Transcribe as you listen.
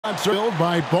Filled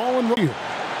by Ball and Rozier.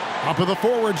 Up of the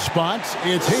forward spots,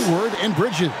 it's Hayward and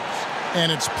Bridges.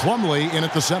 And it's Plumlee in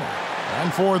at the center.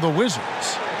 And for the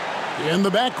Wizards, in the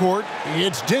backcourt,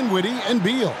 it's Dinwiddie and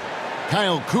Beal.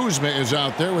 Kyle Kuzma is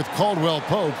out there with Caldwell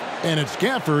Pope. And it's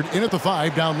Gafford in at the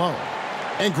 5 down low.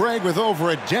 And Greg, with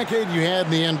over a decade you had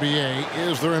in the NBA,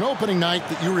 is there an opening night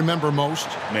that you remember most?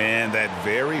 Man, that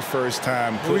very first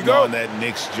time putting on that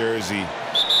Knicks jersey.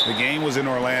 The game was in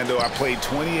Orlando. I played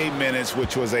 28 minutes,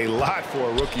 which was a lot for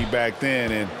a rookie back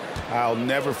then, and I'll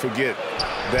never forget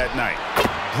that night.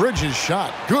 Bridges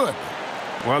shot. Good.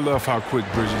 Well, I love how quick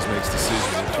Bridges makes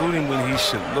decisions, including when he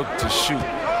should look to shoot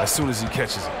as soon as he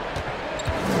catches it.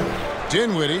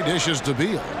 Dinwiddie dishes to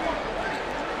Beal.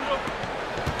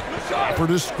 For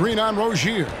the screen on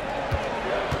Rozier.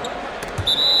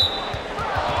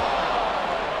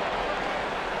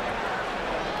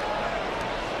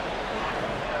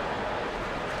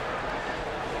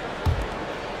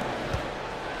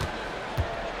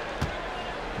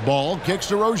 Ball kicks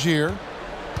to Rozier.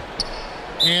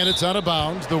 And it's out of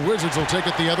bounds. The Wizards will take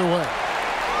it the other way.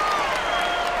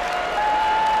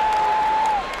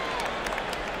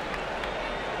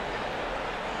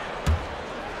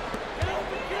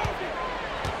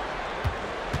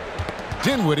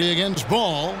 Dinwiddie against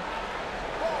Ball.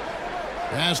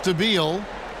 Pass to Beal.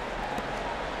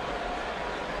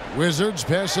 Wizards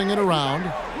passing it around.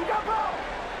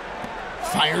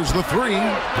 Fires the three.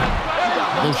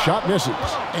 The shot misses.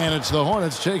 And it's the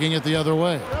Hornets taking it the other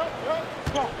way.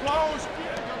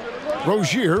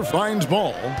 Rozier finds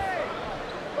Ball.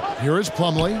 Here is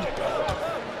Plumlee.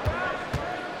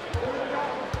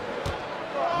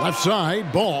 Left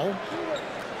side, Ball.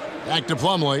 Back to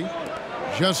Plumlee.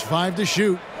 Just 5 to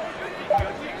shoot.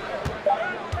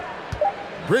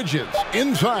 Bridges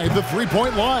inside the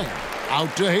three-point line.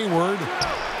 Out to Hayward.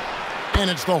 And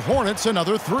it's the Hornets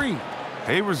another 3.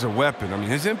 Hayward's a weapon. I mean,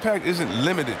 his impact isn't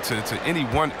limited to any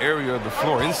one area of the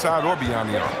floor, inside or beyond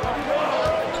the arc.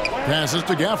 Passes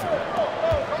to Gafford.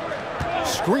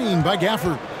 Screen by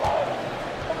Gafford.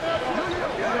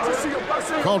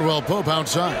 Caldwell Pope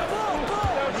outside.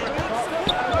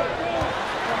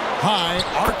 High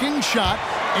arcing shot,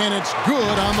 and it's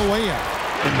good on the way in.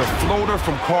 And the floater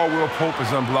from Caldwell Pope is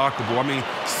unblockable. I mean,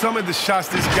 some of the shots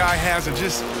this guy has are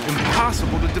just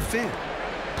impossible to defend.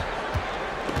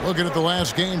 Looking at the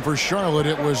last game for Charlotte,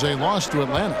 it was a loss to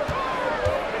Atlanta.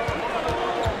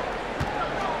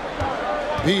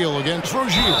 Beal against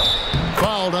Rozier.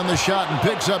 Fouled on the shot and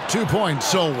picks up 2 points,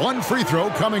 so 1 free throw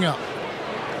coming up.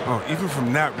 Oh, even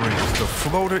from that range, the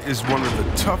floater is one of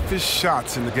the toughest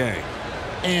shots in the game.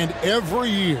 And every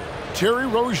year, Terry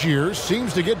Rozier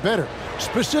seems to get better.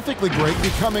 Specifically, Greg,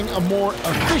 becoming a more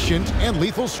efficient and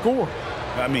lethal scorer.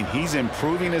 I mean, he's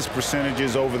improving his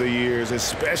percentages over the years,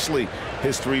 especially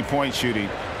his three-point shooting.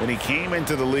 When he came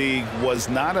into the league, was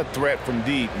not a threat from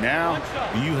deep. Now,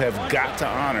 you have got to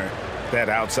honor that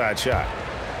outside shot.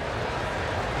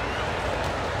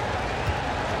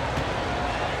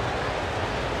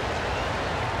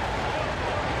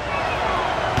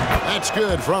 That's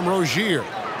good from Rozier.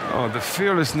 Oh, the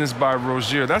fearlessness by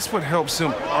Rozier. That's what helps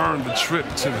him earn the trip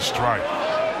to the stripe.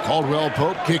 Caldwell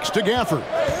Pope kicks to Gafford.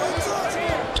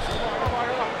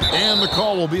 And the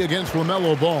call will be against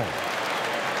LaMelo Ball.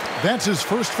 That's his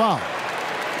first foul.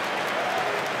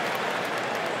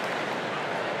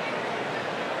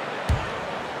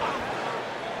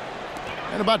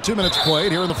 And about 2 minutes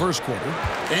played here in the first quarter.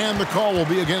 And the call will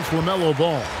be against LaMelo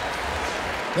Ball.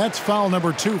 That's foul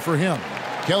number 2 for him.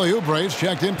 Kelly Oubre's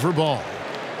checked in for Ball.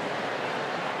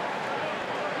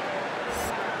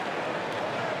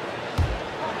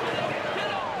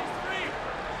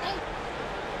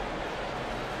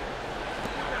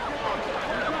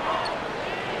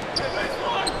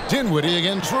 Dinwiddie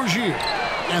against Rozier.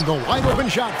 And the wide open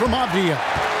shot from Avdia.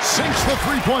 Sinks the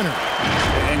three-pointer.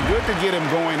 And good to get him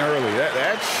going early.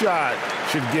 That shot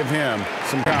should give him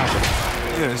some confidence.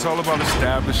 Yeah, it's all about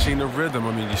establishing a rhythm.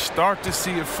 I mean, you start to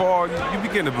see it fall, you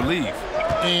begin to believe.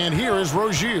 And here is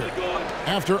Rozier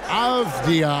after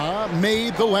Avdia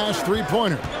made the last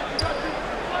three-pointer.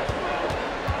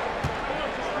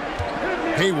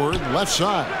 Hayward left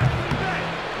side.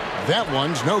 That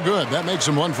one's no good. That makes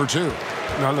him 1 for 2.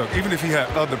 Now, look, even if he had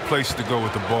other places to go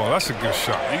with the ball, that's a good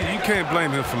shot. You can't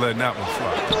blame him for letting that one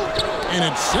fly. And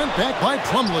it's sent back by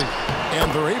Plumlee.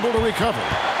 And they're able to recover.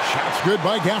 Shot's good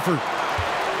by Gafford.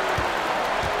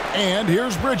 And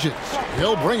here's Bridges.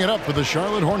 He'll bring it up for the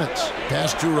Charlotte Hornets.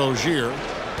 Pass to Rozier.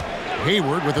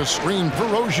 Hayward with a screen for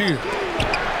Rozier.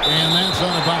 And that's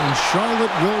out of bounds.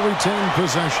 Charlotte will retain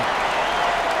possession.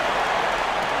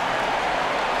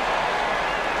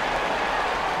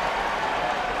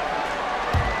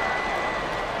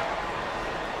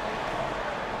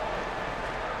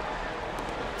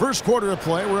 First quarter of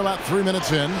play. We're about 3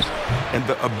 minutes in. And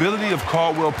the ability of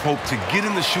Caldwell Pope to get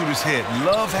in the shooter's head.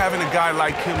 Love having a guy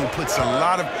like him who puts a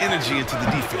lot of energy into the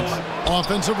defense.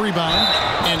 Offensive rebound,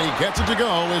 and he gets it to go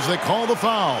as they call the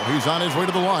foul. He's on his way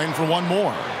to the line for one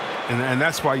more. And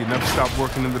that's why you never stop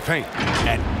working in the paint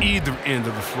at either end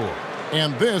of the floor.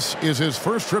 And this is his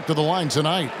first trip to the line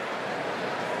tonight.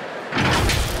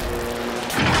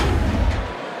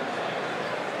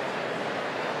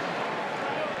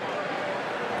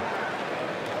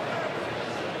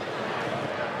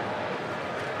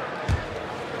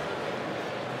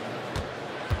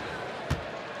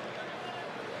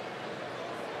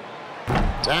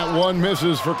 That one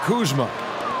misses for Kuzma.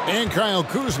 And Kyle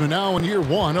Kuzma now in year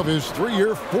one of his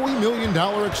 3-year, $40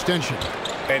 million extension.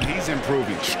 And he's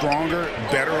improving. Stronger,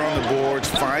 better on the boards,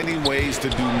 finding ways to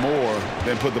do more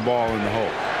than put the ball in the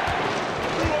hole.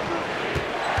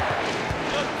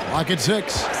 Clock at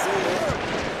 6.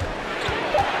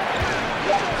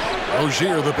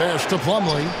 Rozier the pass to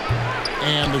Plumlee.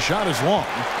 And the shot is long.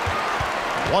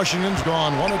 Washington's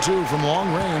gone 1 of 2 from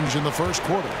long range in the first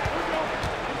quarter.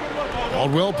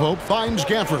 Caldwell Pope finds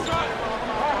Gafford.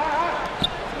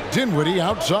 Dinwiddie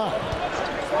outside.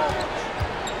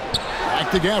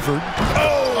 Back to Gafford.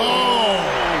 Oh,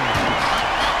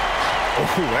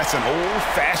 that's an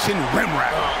old-fashioned rim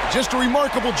wrap. Just a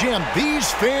remarkable jam.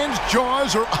 These fans'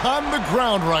 jaws are on the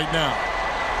ground right now.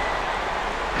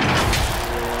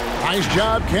 Nice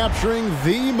job capturing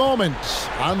the moment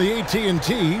on the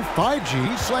AT&T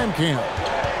 5G Slam Cam.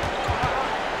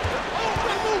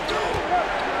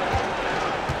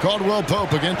 Caldwell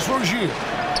Pope against Rozier.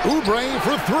 Oubre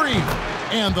for 3.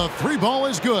 And the 3 ball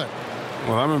is good.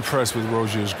 Well, I'm impressed with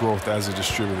Rozier's growth as a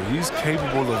distributor. He's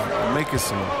capable of making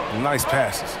some nice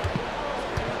passes.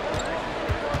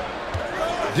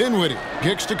 Dinwiddie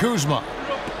kicks to Kuzma.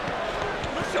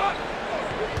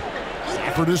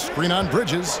 Stafford is screen on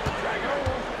Bridges.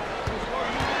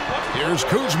 Here's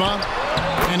Kuzma.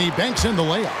 And he banks in the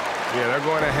layup. Yeah, they're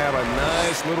going to have a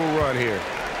nice little run here.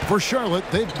 For Charlotte,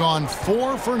 they've gone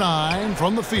 4 for 9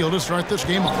 from the field to start this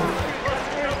game off.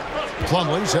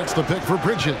 Plumlee sets the pick for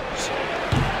Bridges.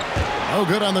 No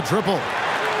good on the triple.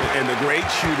 And the great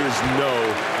shooters know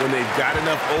when they've got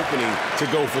enough opening to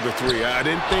go for the 3. I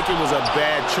didn't think it was a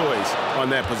bad choice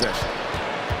on that possession.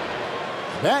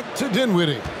 Back to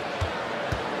Dinwiddie.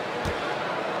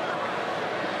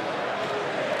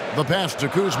 The pass to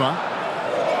Kuzma.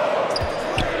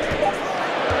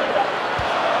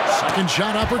 Second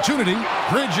shot opportunity.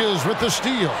 Bridges with the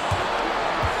steal.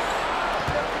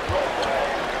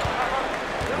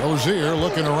 Rozier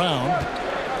looking around.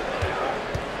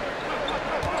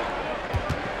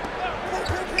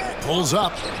 Pulls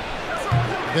up.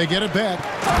 They get it back.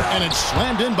 And it's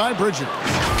slammed in by Bridges.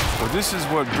 Well, this is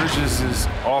what Bridges'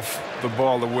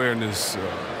 off-the-ball awareness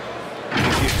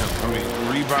can get him. I mean,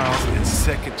 rebounds and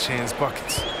second-chance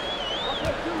buckets.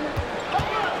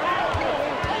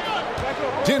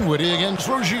 Dinwiddie against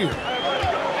Rozier.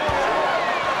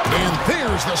 And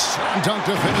there's the slam dunk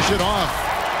to finish it off.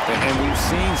 And we've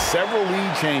seen several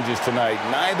lead changes tonight.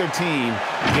 Neither team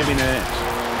giving an inch.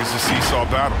 It's a seesaw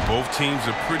battle. Both teams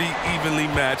are pretty evenly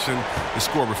matched, and the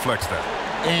score reflects that.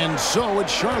 And so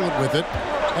it's Charlotte with it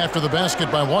after the basket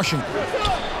by Washington.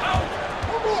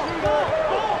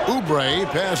 Oubre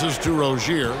passes to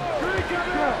Rozier.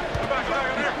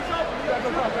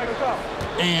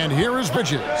 And here is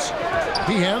Bridges.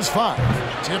 He has 5.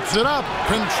 Tips it up,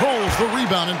 controls the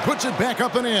rebound, and puts it back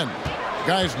up and in.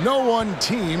 Guys, no one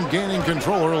team gaining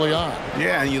control early on.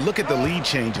 Yeah, and you look at the lead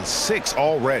changes, 6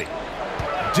 already.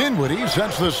 Dinwiddie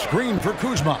sets the screen for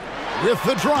Kuzma with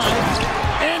the drive,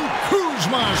 and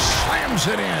Kuzma slams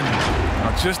it in.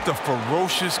 Now, just a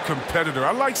ferocious competitor.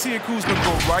 I like seeing Kuzma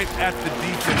go right at the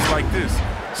defense like this.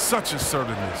 Such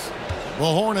assertiveness. The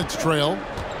Hornets trail.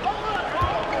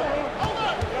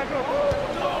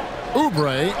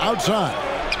 Oubre outside.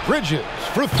 Bridges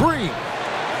for 3.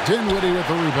 Dinwiddie with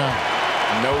the rebound.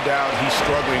 No doubt he's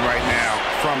struggling right now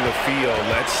from the field.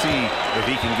 Let's see if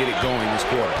he can get it going this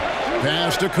quarter.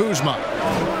 Pass to Kuzma.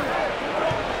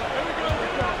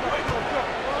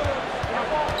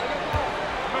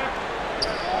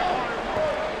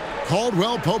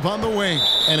 Caldwell Pope on the wing.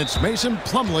 And it's Mason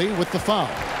Plumlee with the foul.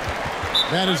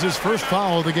 That is his first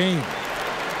foul of the game.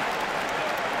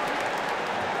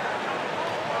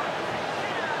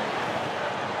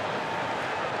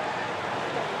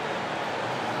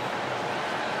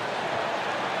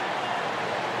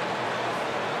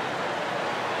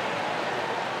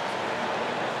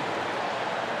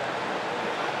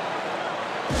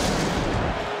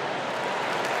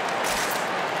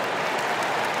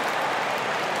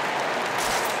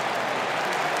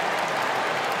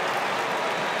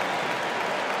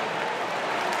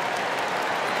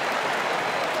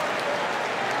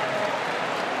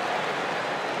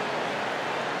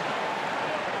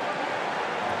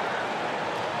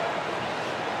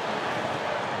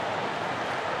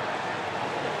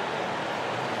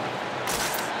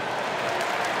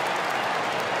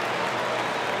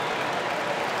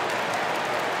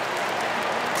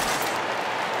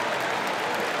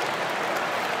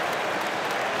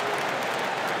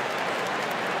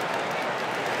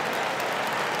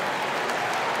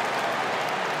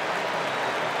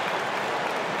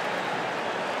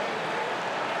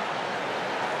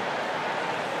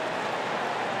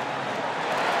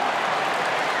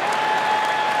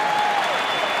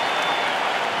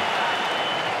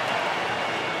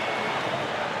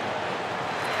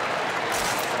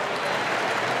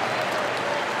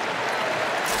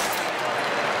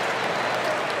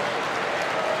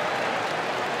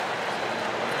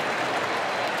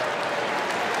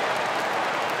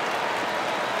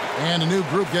 And a new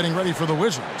group getting ready for the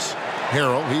Wizards.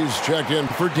 Harrell, he's checked in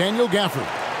for Daniel Gafford.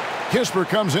 Kisper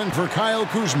comes in for Kyle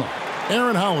Kuzma.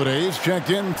 Aaron Holiday is checked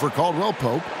in for Caldwell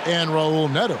Pope. And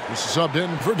Raul Neto is subbed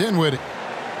in for Dinwiddie.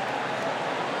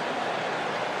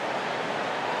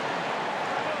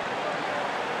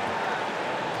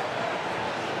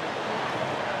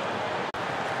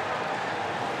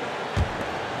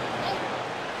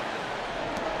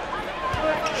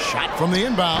 Shot from the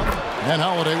inbound. And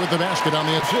Holiday with the basket on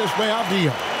the assist by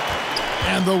Avdija.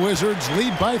 And the Wizards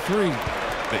lead by 3.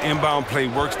 The inbound play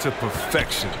works to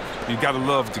perfection. You got to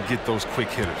love to get those quick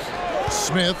hitters.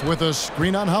 Smith with a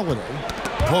screen on Holiday.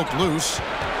 Poke loose.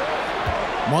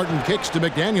 Martin kicks to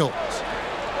McDaniels.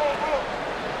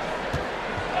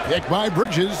 Pick by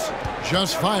Bridges.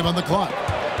 Just 5 on the clock.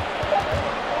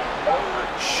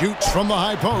 Shoots from the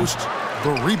high post.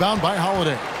 The rebound by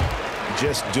Holiday.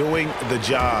 Just doing the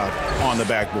job on the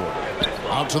backboard.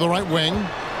 Out to the right wing.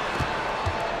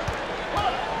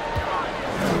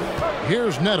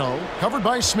 Here's Neto, covered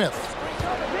by Smith.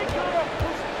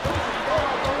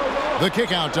 The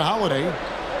kick out to Holiday.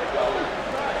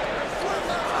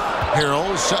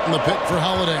 Harrell setting the pick for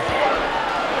Holiday.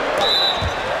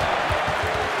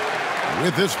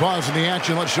 With this pause in the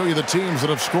action, let's show you the teams that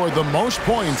have scored the most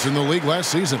points in the league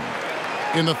last season.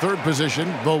 In the 3rd position,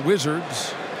 the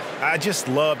Wizards. I just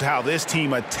loved how this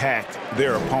team attacked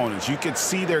their opponents. You could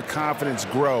see their confidence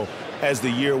grow as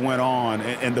the year went on,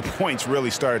 and the points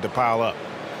really started to pile up.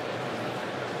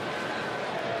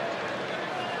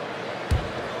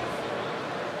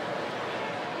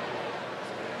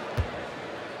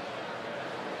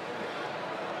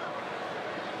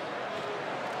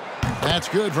 That's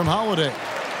good from Holiday.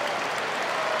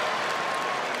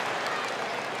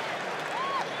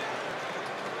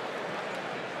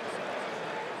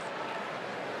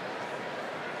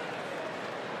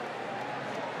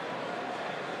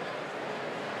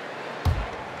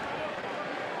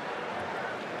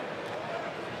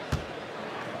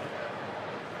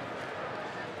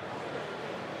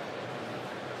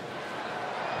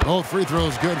 Both free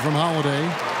throws good from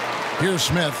Holiday. Here's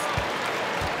Smith.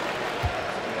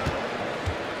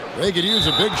 They could use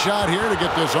a big shot here to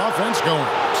get this offense going.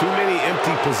 Too many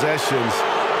empty possessions.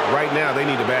 Right now, they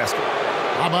need a basket.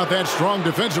 How about that strong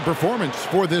defensive performance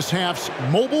for this half's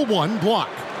Mobile One block?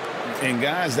 And,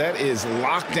 guys, that is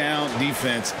lockdown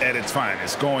defense at its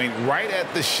finest. Going right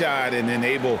at the shot and then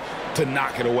able to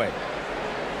knock it away.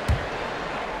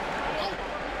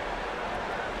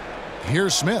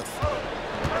 Here's Smith.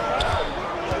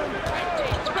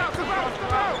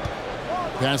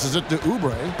 Passes it to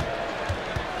Oubre.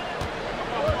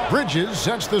 Bridges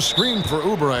sets the screen for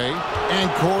Oubre,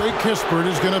 and Corey Kispert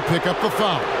is going to pick up the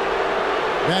foul.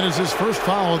 That is his first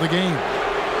foul of the game.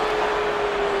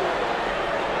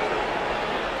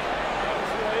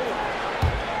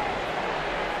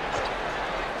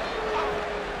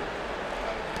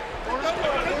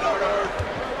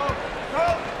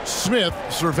 Smith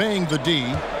surveying the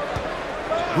D.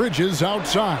 Bridges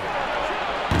outside.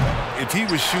 If he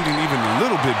was shooting even a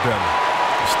little bit better,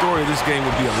 the story of this game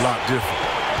would be a lot different.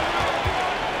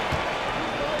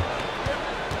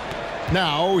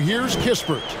 Now, here's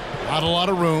Kispert. Not a lot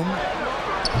of room.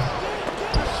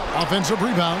 Offensive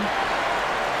rebound.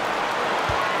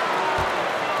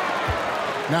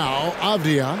 Now,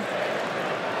 Avdija.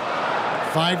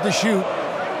 5 to shoot.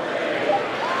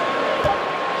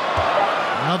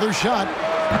 Another shot.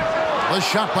 A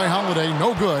shot by Holiday,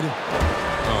 no good.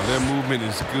 Their movement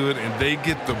is good, and they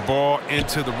get the ball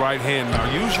into the right hand. Now,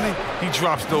 usually, he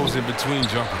drops those in between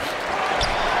jumpers.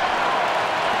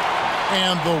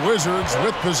 And the Wizards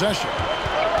with possession.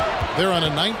 They're on a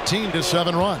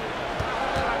 19-7 run.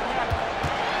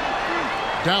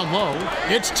 Down low,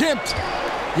 it's tipped.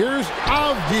 Here's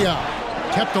Avdija.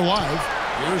 Kept alive.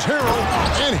 Here's Harrell,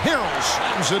 and Harrell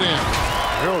slams it in.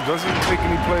 Harrell doesn't take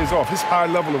any plays off. His high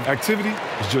level of activity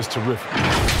is just terrific.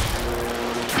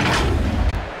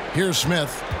 Here's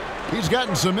Smith. He's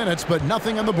gotten some minutes, but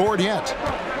nothing on the board yet.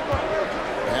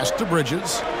 Pass to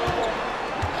Bridges.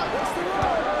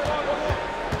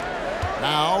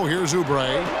 Now here's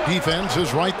Oubre. Defense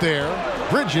is right there.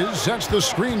 Bridges sets the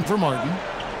screen for Martin.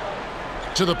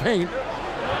 To the paint.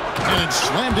 And it's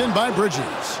slammed in by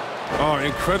Bridges. Oh,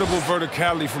 incredible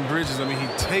verticality from Bridges. I mean, he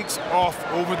takes off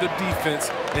over the defense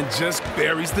and just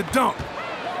buries the dunk.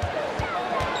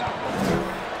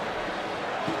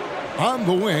 On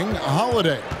the wing,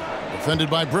 Holiday. Defended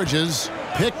by Bridges.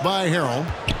 Picked by Harrell.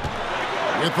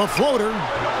 With a floater.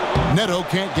 Neto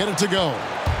can't get it to go.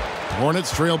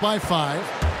 Hornets trail by 5.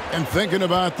 And thinking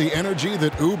about the energy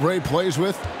that Oubre plays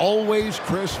with, always,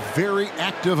 Chris, very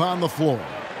active on the floor.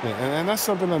 Yeah, and that's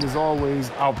something that is always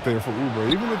out there for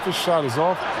Oubre. Even if his shot is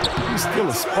off, he's still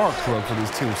a spark plug for this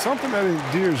team. Something that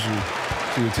endears you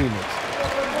to your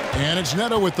teammates. And it's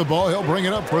Neto with the ball. He'll bring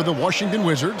it up for the Washington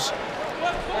Wizards.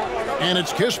 And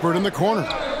it's Kispert in the corner.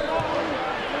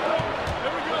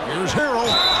 Here's Harrell.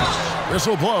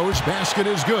 Whistle blows. Basket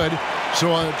is good.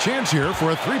 So a chance here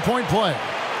for a three-point play.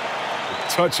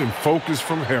 Touch and focus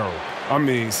from Harrell. I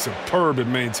mean, superb at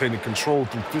maintaining control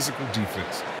through physical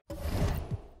defense.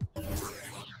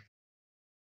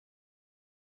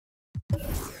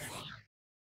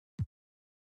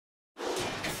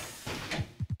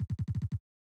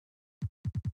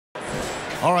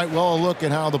 All right, well, a look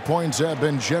at how the points have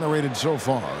been generated so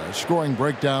far. A scoring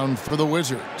breakdown for the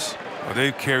Wizards. Well,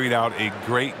 they've carried out a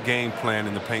great game plan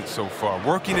in the paint so far,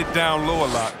 working it down low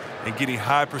a lot and getting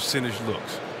high percentage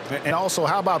looks. And also,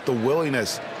 how about the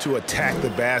willingness to attack the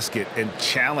basket and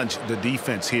challenge the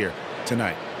defense here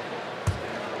tonight?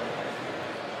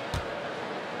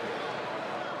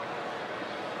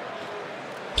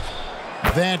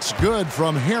 That's good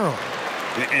from Harrell.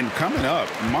 And coming up,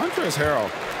 Montrezl Harrell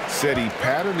said he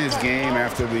patterned his game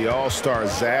after the All-Star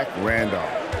Zach Randolph.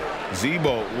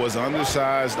 Zebo was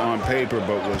undersized on paper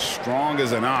but was strong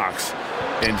as an ox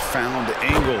and found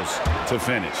angles to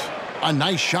finish. A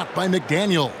nice shot by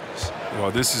McDaniels.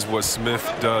 Well, this is what Smith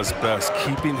does best,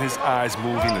 keeping his eyes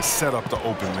moving to set up the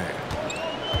open man.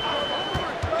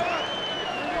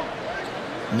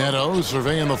 Neto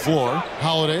surveying the floor.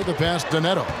 Holiday the pass to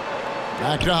Neto.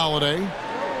 Back to Holiday.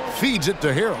 Feeds it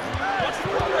to Harrell.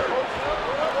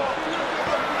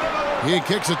 He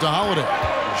kicks it to Holiday.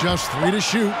 Just 3 to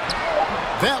shoot.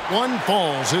 That one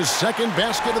falls. His second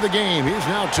basket of the game. He's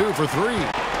now 2 for 3.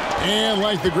 And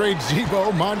like the great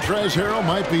Zebo, Montrezl Harrell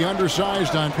might be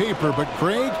undersized on paper, but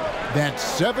Craig, that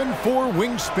 7'4"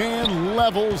 wingspan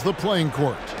levels the playing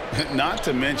court. Not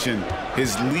to mention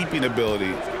his leaping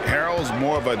ability. Harrell's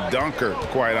more of a dunker,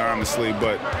 quite honestly,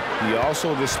 but he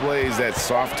also displays that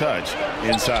soft touch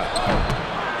inside.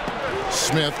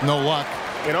 Smith, no luck.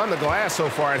 And on the glass so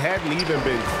far, it hadn't even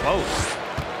been close.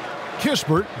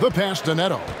 Kispert, the pass to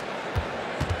Neto.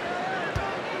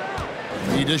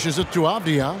 He dishes it to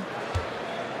Avdia.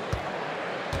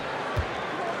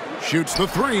 Shoots the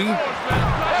 3.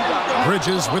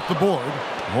 Bridges with the board.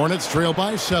 Hornets trail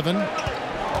by 7.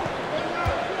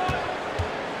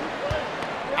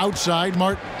 Outside,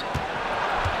 Martin.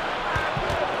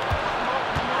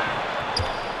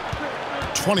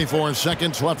 24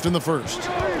 seconds left in the first.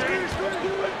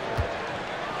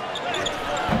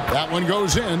 That one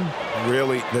goes in.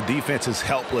 Really, the defense is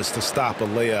helpless to stop a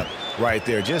layup right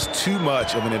there. Just too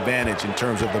much of an advantage in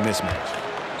terms of the mismatch.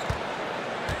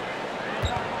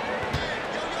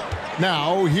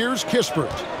 Now, here's Kispert.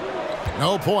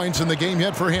 No points in the game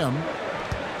yet for him.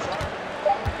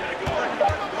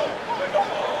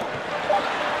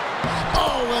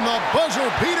 Oh, and the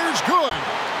buzzer beater's good.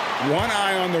 One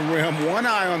eye on the rim, one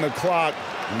eye on the clock.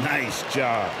 Nice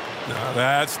job. Now,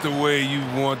 that's the way you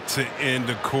want to end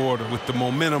the quarter, with the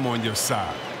momentum on your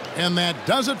side. And that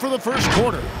does it for the first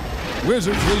quarter.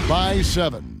 Wizards lead by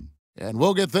 7. And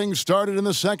we'll get things started in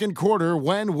the second quarter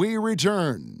when we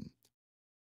return.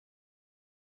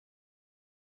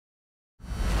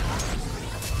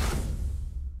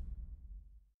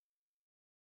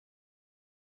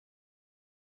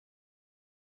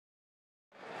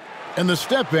 And the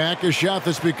step back, a shot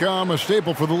that's become a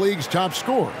staple for the league's top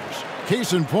scorers.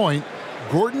 Case in point,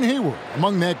 Gordon Hayward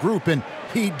among that group, and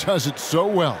he does it so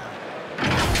well.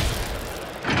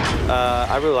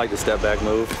 I really like the step back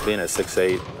move. Being at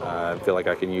 6'8", I feel like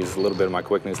I can use a little bit of my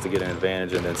quickness to get an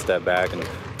advantage and then step back, and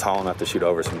tall enough to shoot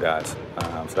over some guys.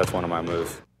 So that's one of my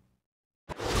moves.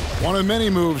 One of many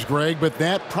moves, Greg, but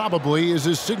that probably is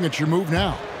his signature move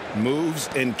now. Moves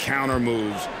and counter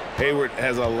moves. Hayward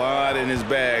has a lot in his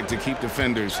bag to keep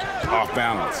defenders off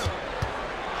balance.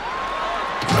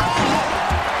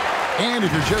 And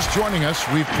if you're just joining us,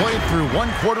 we've played through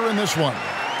one quarter in this one.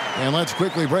 And let's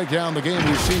quickly break down the game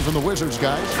we've seen from the Wizards,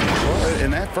 guys. Well, in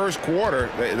that first quarter,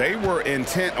 they were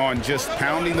intent on just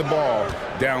pounding the ball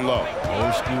down low.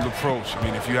 Old school approach. I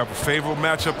mean, if you have a favorable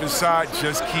matchup inside,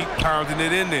 just keep pounding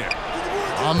it in there.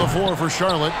 On the floor for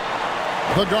Charlotte,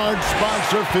 the guard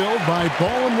spots are filled by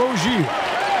Ball and Rozier.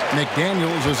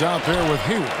 McDaniels is out there with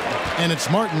Hayward, and it's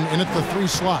Martin in at the 3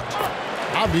 slot.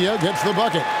 Avdia gets the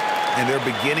bucket. And they're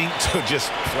beginning to just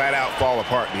flat out fall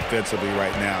apart defensively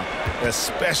right now,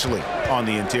 especially on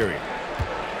the interior.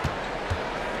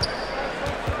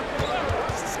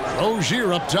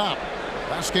 Rozier up top.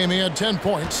 Last game he had 10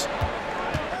 points.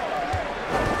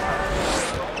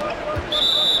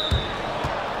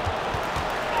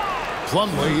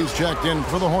 Plumlee is checked in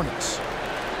for the Hornets.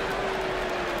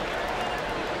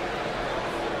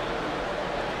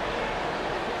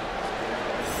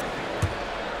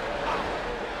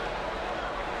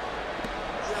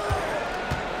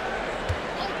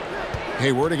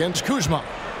 Hayward against Kuzma.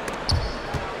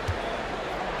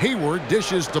 Hayward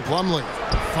dishes to Plumlee.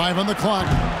 5 on the clock.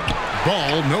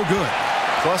 Ball no good.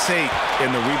 +8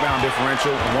 in the rebound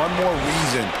differential. One more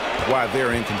reason why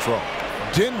they're in control.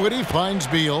 Dinwiddie finds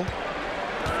Beal.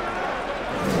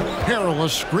 Harrell a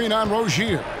screen on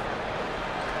Rozier.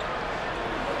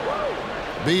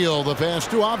 Beal the pass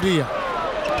to Avdia.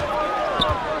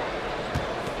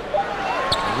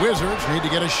 The Wizards need to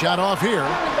get a shot off here.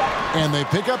 And they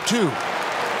pick up 2.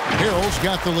 Harrell's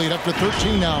got the lead up to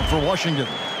 13 now for Washington.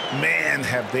 Man,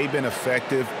 have they been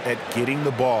effective at getting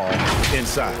the ball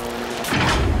inside.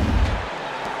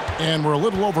 And we're a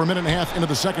little over a minute and a half into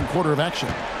the second quarter of action.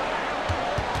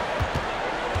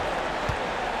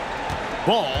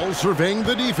 Ball surveying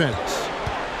the defense.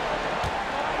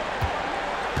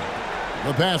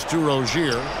 The pass to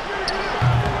Rozier.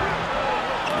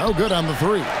 No good on the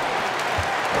 3.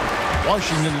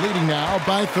 Washington leading now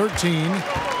by 13.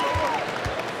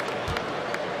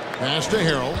 Pass to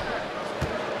Harrell.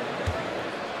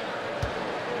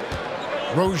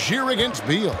 Rozier against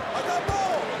Beal.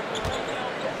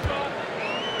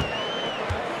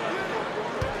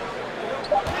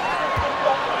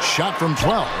 Shot from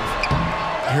 12.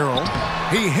 Harrell.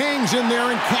 He hangs in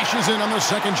there and cashes in on the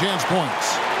second chance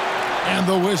points. And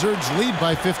the Wizards lead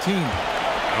by 15.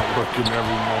 Working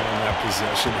every man in that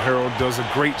possession. Harrell does a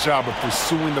great job of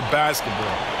pursuing the basketball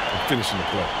and finishing the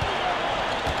play.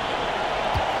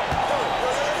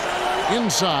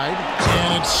 Inside,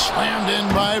 and it's slammed in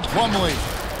by Plumlee.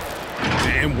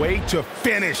 And way to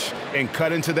finish and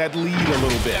cut into that lead a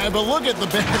little bit. Yeah, but look at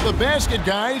the basket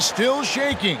guy still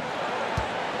shaking.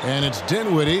 And it's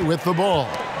Dinwiddie with the ball.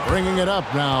 Bringing it up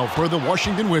now for the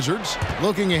Washington Wizards.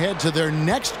 Looking ahead to their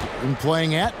next game,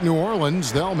 playing at New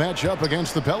Orleans. They'll match up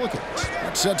against the Pelicans.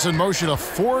 That sets in motion a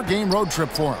 4-game road trip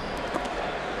for them.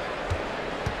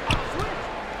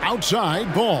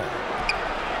 Outside, Ball.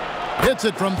 Hits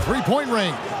it from 3-point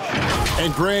range.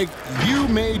 And Greg, you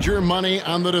made your money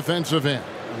on the defensive end.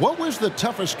 What was the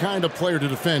toughest kind of player to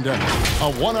defend? A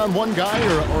one-on-one guy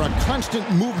or a constant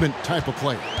movement type of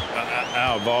player?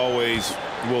 I've always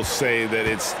will say that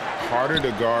it's harder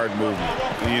to guard movement.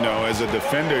 You know, as a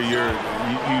defender, you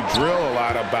drill a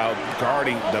lot about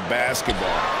guarding the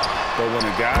basketball. But when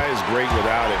a guy is great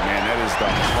without it, man, that is the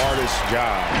hardest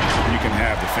job you can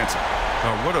have defensively.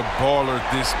 Now, what a baller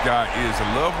this guy is.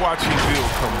 I love watching Bill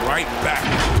come right back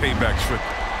with the payback trip.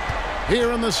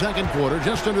 Here in the second quarter,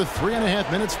 just under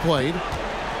 3.5 minutes played.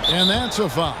 And that's a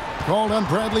foul called on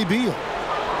Bradley Beal.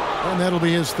 And that'll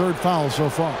be his 3rd foul so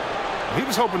far. He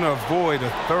was hoping to avoid a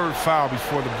 3rd foul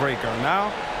before the break.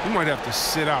 Now, he might have to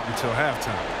sit out until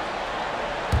halftime.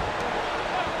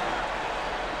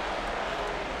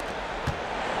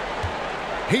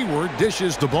 Hayward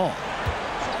dishes the ball.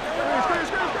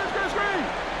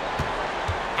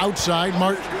 Outside,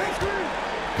 Martin.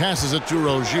 Passes it to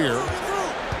Rozier.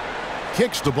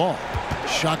 Kicks the ball.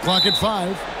 Shot clock at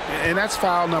 5. And that's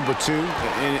foul number 2.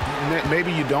 And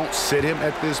maybe you don't sit him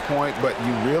at this point, but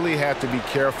you really have to be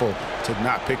careful to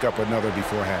not pick up another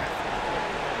before half.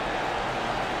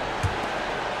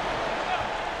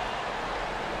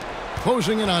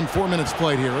 Closing in on 4 minutes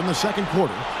played here in the second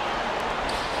quarter.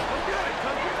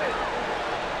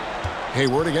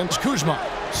 Hayward against Kuzma.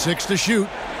 6 to shoot.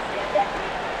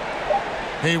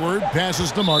 Hayward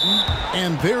passes to Martin.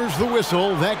 And there's the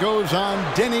whistle. That goes on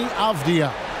Deni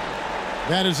Avdia.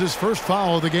 That is his 1st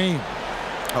foul of the game.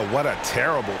 Oh, what a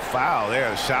terrible foul there.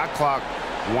 The shot clock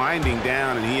winding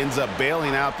down, and he ends up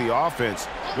bailing out the offense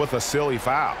with a silly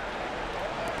foul.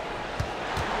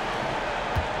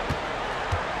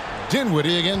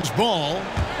 Dinwiddie against Ball.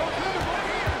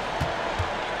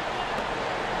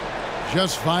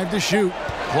 Just 5 to shoot.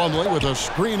 Plumlee with a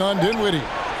screen on Dinwiddie.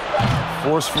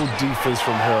 Forceful defense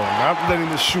from Harrell, not letting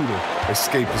the shooter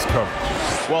escape his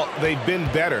coverage. Well, they've been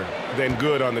better than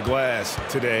good on the glass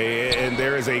today, and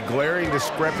there is a glaring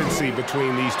discrepancy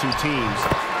between these two teams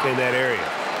in that area.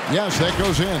 Yes, that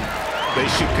goes in. They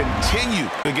should continue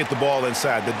to get the ball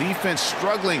inside. The defense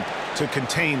struggling to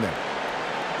contain them.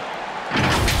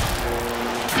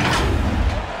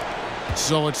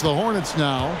 So it's the Hornets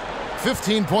now.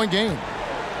 15-point game.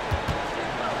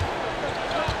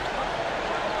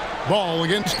 Ball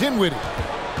against Dinwiddie.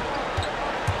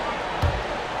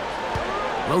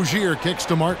 Rozier kicks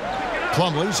to Martin.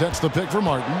 Plumlee sets the pick for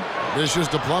Martin. Dishes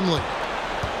to Plumlee.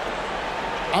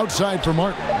 Outside for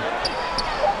Martin.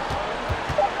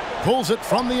 Pulls it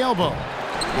from the elbow.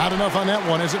 Not enough on that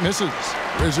one as it misses.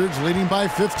 Wizards leading by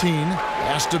 15.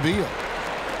 Pass to Beal.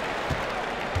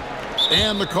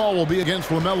 And the call will be against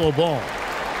LaMelo Ball.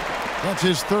 That's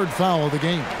his 3rd foul of the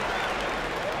game.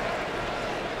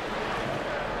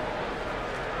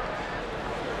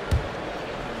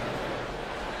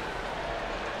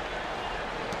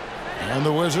 And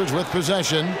the Wizards with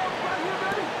possession.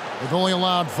 They've only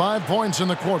allowed 5 points in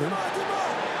the quarter.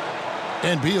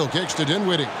 And Beal kicks to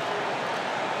Dinwiddie.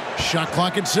 Shot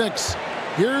clock at 6.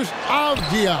 Here's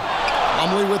Avdia.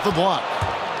 Plumlee with the block.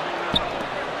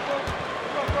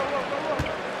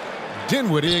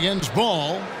 Dinwiddie against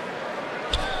Ball.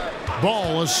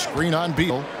 Ball, a screen on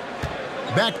Beal.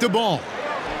 Back to Ball.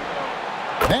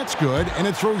 That's good, and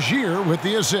it's Rozier with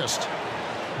the assist.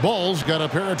 Ball's got a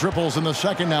pair of triples in the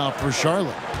second now for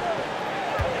Charlotte.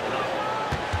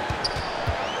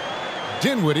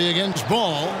 Dinwiddie against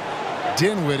Ball.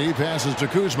 Dinwiddie passes to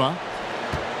Kuzma.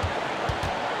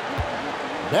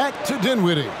 Back to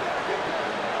Dinwiddie.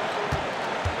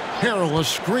 Harrell, a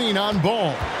screen on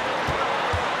Ball.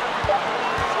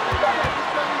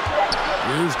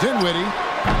 Here's Dinwiddie.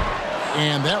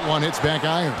 And that one hits back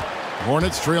iron.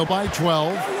 Hornets trail by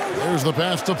 12. There's the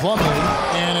pass to Plumlee.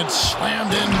 And it's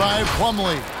slammed in by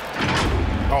Plumlee.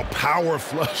 Oh, power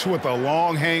flush with a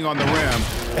long hang on the rim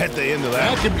at the end of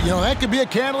that. That could be a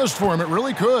catalyst for him. It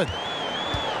really could.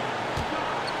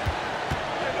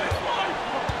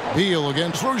 Beal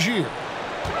against Rozier.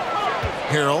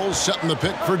 Harrell setting the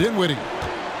pick for Dinwiddie.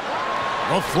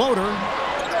 A floater.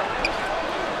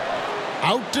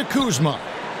 Out to Kuzma.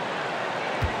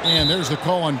 And there's the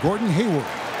call on Gordon Hayward.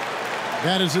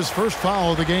 That is his first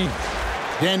foul of the game.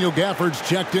 Daniel Gafford's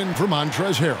checked in for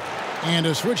Montrezl Harrell. And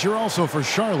a switcher also for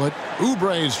Charlotte.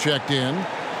 Oubre's checked in.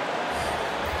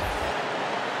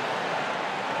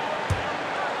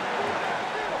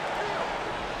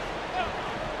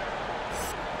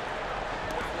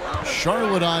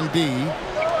 Charlotte on D.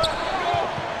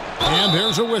 And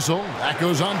there's a whistle. That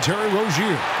goes on Terry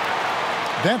Rozier.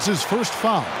 That's his first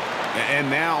foul. And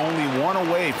now only one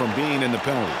away from being in the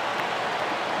penalty.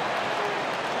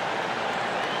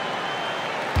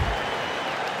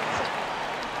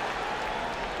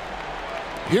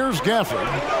 Here's Gafford.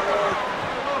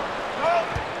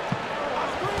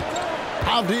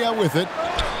 Avdia with it.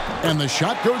 And the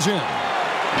shot goes in.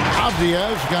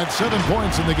 Avdia's got 7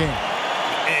 points in the game.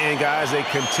 And, guys, they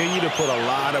continue to put a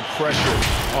lot of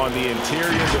pressure on the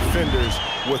interior defenders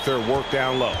with their work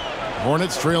down low.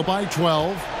 Hornets trail by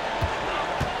 12.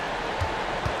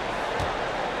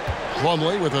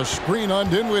 Plumlee with a screen on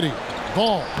Dinwiddie.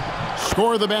 Ball.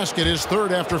 Score the basket, his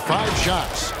third after 5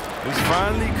 shots. He's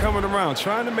finally coming around,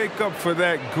 trying to make up for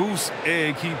that goose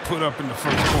egg he put up in the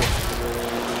first quarter.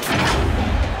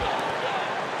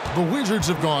 The Wizards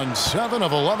have gone 7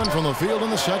 of 11 from the field in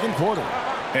the second quarter.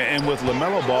 And with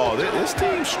LaMelo Ball, this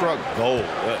team struck gold.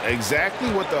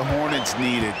 Exactly what the Hornets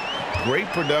needed. Great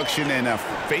production and a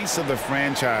face of the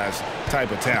franchise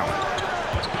type of talent.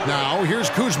 Now here's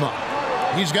Kuzma.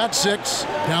 He's got 6,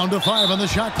 down to 5 on the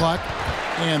shot clock.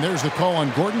 And there's the call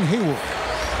on Gordon Hayward.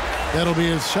 That'll be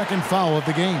his second foul of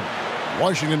the game.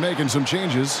 Washington making some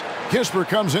changes. Kisper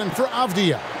comes in for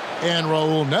Avdia. And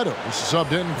Raul Neto is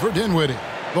subbed in for Dinwiddie.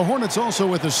 The Hornets also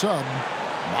with a sub.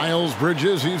 Miles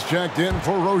Bridges, he's checked in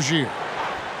for Rozier.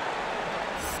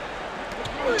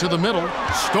 To the middle,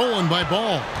 stolen by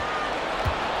Ball.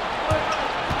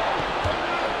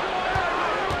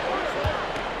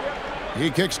 He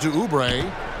kicks to Oubre.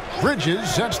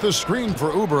 Bridges sets the screen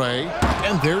for Oubre.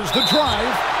 And there's the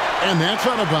drive. And that's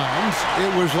out of bounds.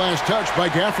 It was last touched by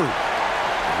Gafford.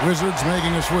 Wizards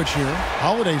making a switch here.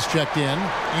 Holiday's checked in.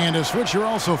 And a switcher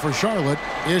also for Charlotte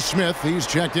is Smith. He's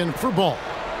checked in for Ball.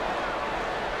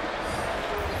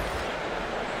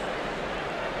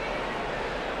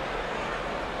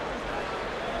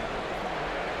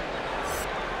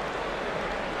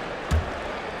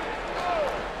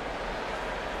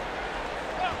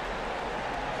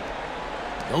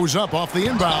 Goes up off the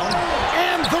inbound.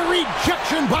 And the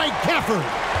rejection by Gafford.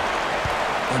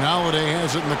 And Holiday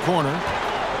has it in the corner.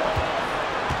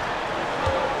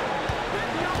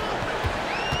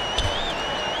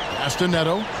 Pass to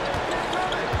Neto.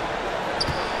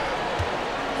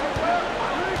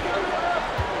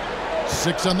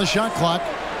 Six on the shot clock.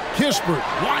 Kispert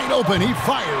wide open. He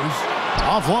fires.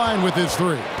 Offline with his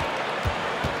 3.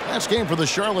 That's game for the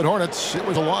Charlotte Hornets. It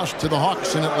was a loss to the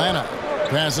Hawks in Atlanta.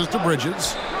 Passes to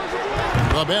Bridges.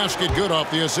 The basket good off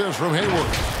the assist from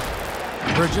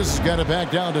Hayward. Bridges has got it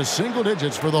back down to single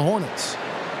digits for the Hornets.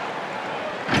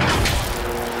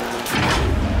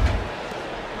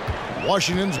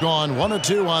 Washington's gone 1 of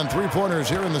 2 on 3-pointers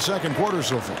here in the second quarter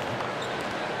so far.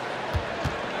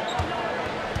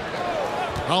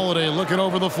 Holiday looking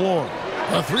over the floor.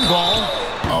 A 3-ball.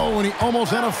 Oh, and he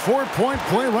almost had a 4-point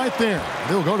play right there.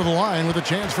 He'll go to the line with a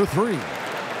chance for 3.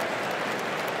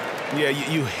 Yeah,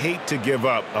 you hate to give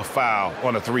up a foul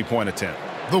on a 3-point attempt.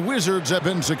 The Wizards have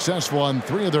been successful on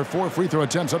 3 of their 4 free throw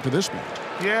attempts up to this point.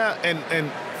 Yeah,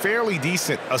 and fairly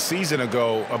decent a season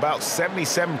ago, about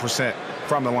 77%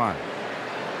 from the line.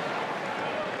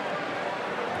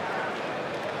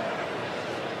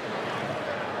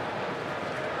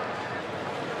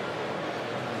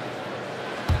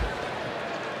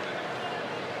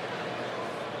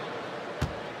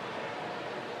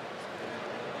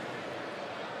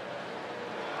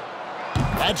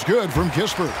 That's good from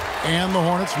Kispert. And the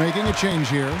Hornets making a change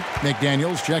here.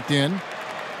 McDaniels checked in.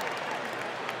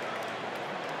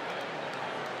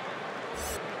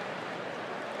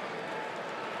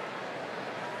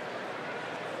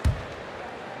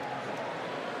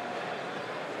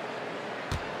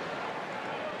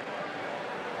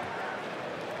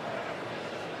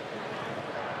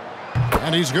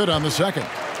 And he's good on the second.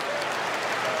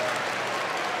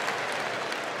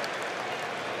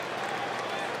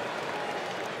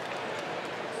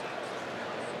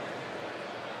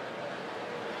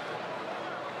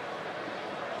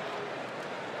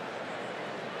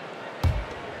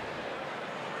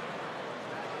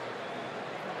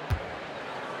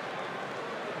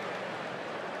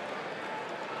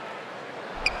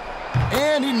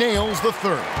 And he nails the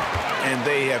third. And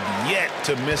they have yet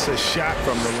to miss a shot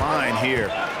from the line here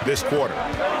this quarter.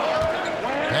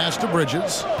 Pass to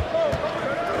Bridges.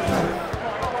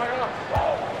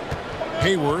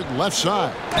 Hayward, left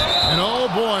side. And oh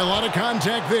boy, a lot of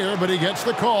contact there, but he gets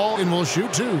the call and will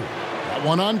shoot two. That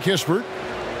one on Kispert.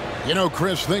 You know,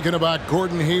 Chris, thinking about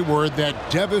Gordon Hayward,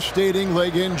 that devastating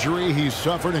leg injury he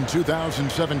suffered in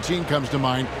 2017 comes to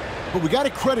mind. But we got to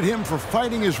credit him for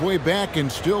fighting his way back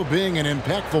and still being an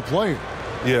impactful player.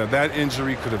 Yeah, that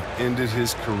injury could have ended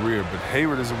his career, but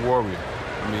Hayward is a warrior.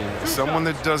 I mean, someone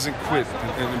that doesn't quit,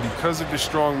 and because of his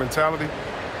strong mentality,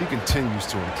 he continues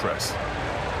to impress.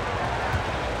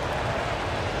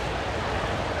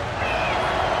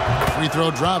 Free throw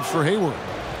drops for Hayward.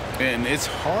 And it's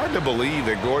hard to believe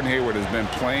that Gordon Hayward has been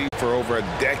playing for over a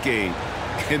decade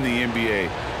in the NBA.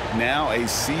 Now a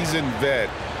seasoned vet,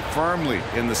 firmly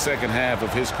in the second half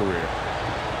of his career.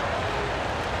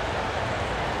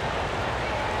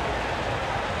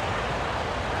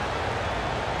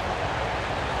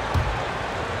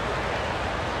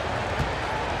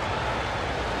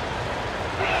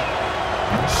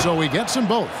 So he gets them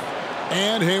both.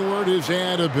 And Hayward has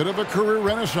had a bit of a career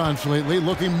renaissance lately,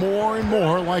 looking more and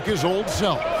more like his old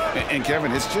self. And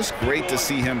Kevin, it's just great to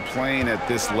see him playing at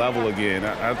this level again.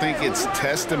 I think it's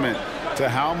testament to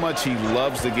how much he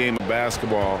loves the game of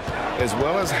basketball, as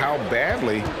well as how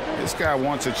badly this guy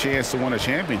wants a chance to win a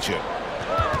championship.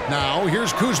 Now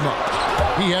here's Kuzma.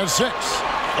 He has 6.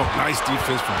 Oh, nice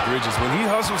defense from Bridges. When he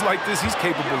hustles like this, he's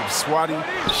capable of swatting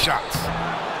shots.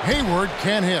 Hayward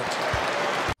can hit.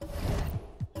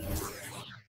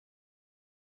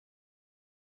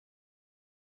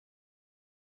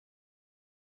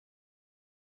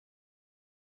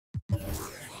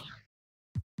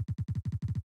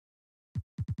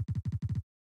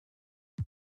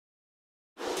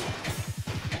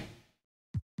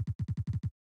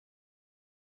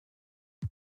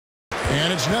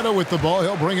 And it's Neto with the ball.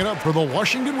 He'll bring it up for the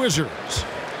Washington Wizards.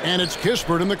 And it's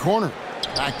Kispert in the corner.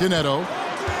 Back to Neto.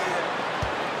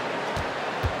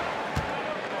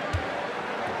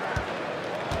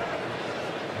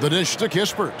 The dish to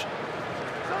Kispert.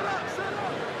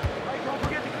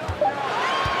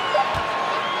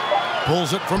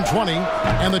 Pulls it from 20,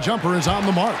 and the jumper is on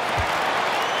the mark.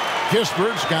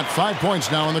 Kispert's got 5 points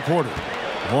now in the quarter.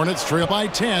 Hornets trail by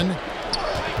 10.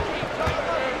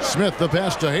 Smith the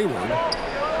pass to Hayward.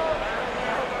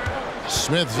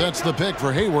 Smith sets the pick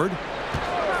for Hayward.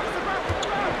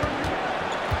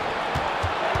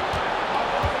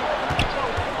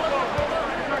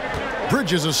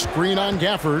 Bridges a screen on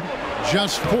Gafford.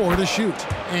 Just 4 to shoot.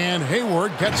 And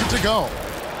Hayward gets it to go.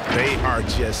 They are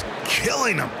just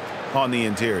killing him on the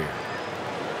interior.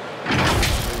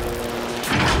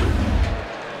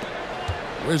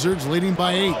 Wizards leading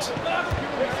by 8.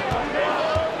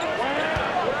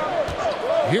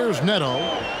 Here's Neto.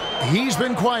 He's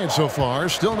been quiet so far.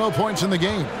 Still no points in the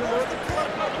game.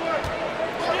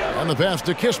 And the pass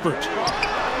to Kispert.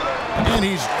 And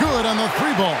he's good on the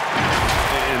 3-ball.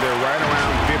 And they're right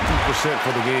around 50%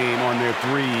 for the game on their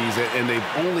threes, and they've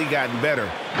only gotten better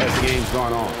as the game's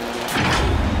gone on.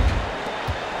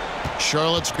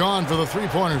 Charlotte's gone for the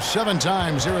 3-pointers 7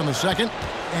 times here in the second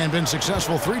and been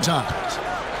successful 3 times.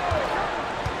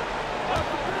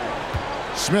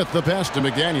 Smith the pass to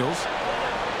McDaniels.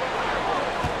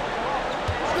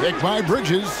 Pick by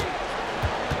Bridges.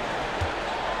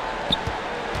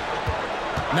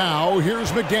 Now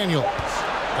here's McDaniels.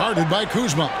 Guarded by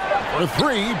Kuzma. For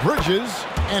 3, Bridges.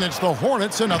 And it's the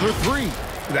Hornets another 3.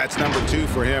 That's number 2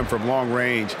 for him from long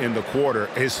range in the quarter,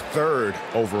 his 3rd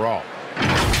overall.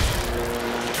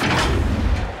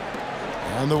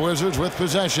 And the Wizards with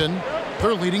possession.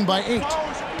 They're leading by 8.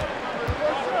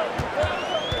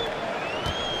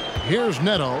 Here's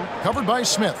Neto, covered by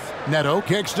Smith. Neto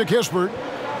kicks to Kispert.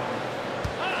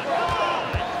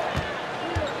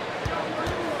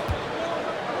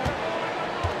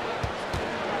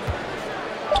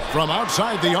 From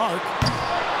outside the arc.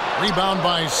 Rebound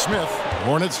by Smith.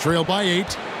 Hornets trail by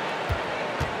 8.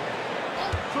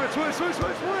 Switch.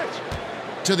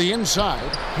 To the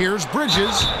inside. Here's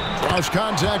Bridges. Draws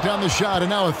contact on the shot, and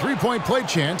now a three-point play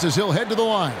chance as he'll head to the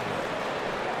line.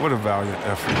 What a valiant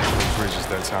effort from Bridges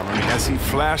that time. I mean, as he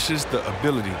flashes the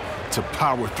ability to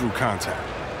power through contact.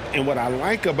 And what I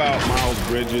like about Miles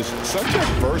Bridges, such a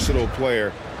versatile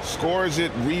player, scores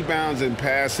it, rebounds and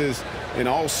passes, and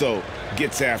also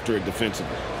gets after it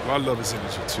defensively. Well, I love his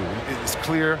energy, too. It's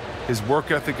clear his work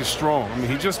ethic is strong. I mean,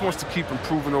 he just wants to keep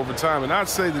improving over time, and I'd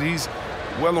say that he's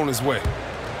well on his way.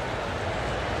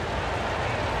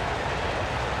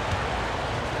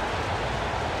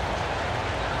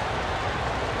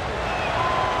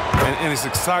 And it's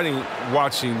exciting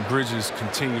watching Bridges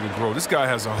continue to grow. This guy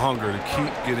has a hunger to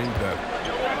keep getting better.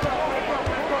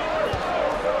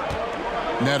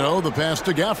 Neto, the pass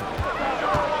to Gafford.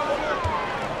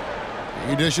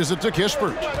 He dishes it to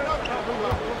Kispert.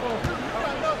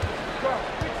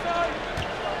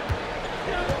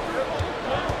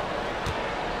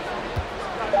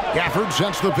 Gafford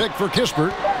sets the pick for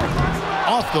Kispert.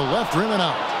 Off the left rim and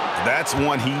out. That's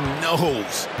one he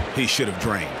knows he should have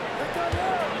drained.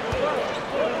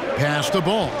 Pass the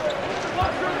ball.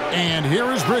 And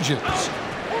here is Bridges.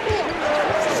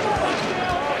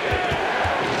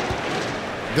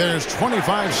 There's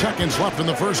 25 seconds left in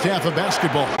the first half of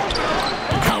basketball.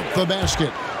 Count the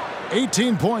basket.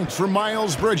 18 points for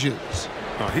Miles Bridges.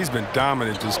 Oh, he's been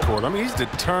dominant this quarter. I mean, he's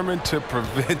determined to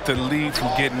prevent the lead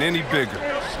from getting any bigger.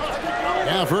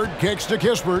 Gafford kicks to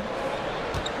Kispert.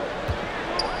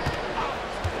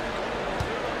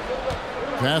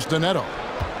 Pass to Neto.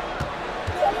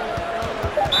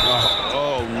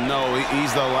 Oh, no,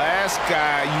 he's the last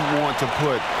guy you want to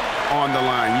put on the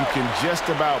line. You can just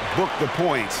about book the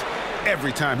points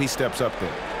every time he steps up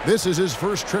there. This is his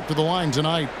first trip to the line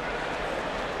tonight.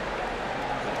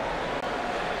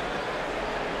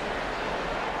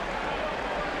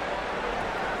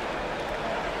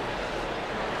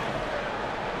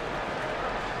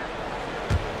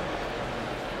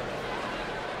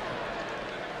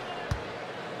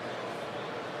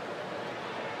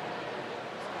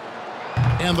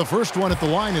 And the first one at the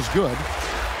line is good.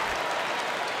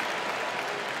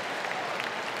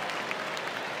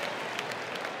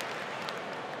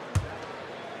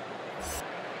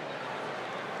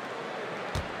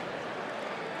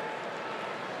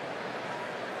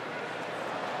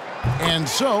 And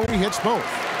so he hits both.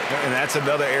 And that's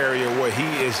another area where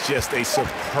he is just a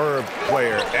superb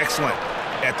player. Excellent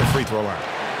at the free throw line.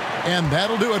 And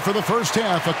that'll do it for the first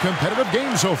half. A competitive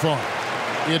game so far.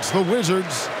 It's the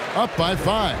Wizards up by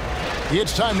 5.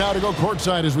 It's time now to go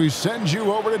courtside as we send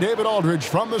you over to David Aldridge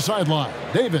from the sideline.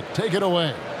 David, take it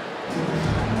away.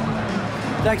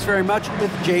 Thanks very much.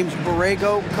 With James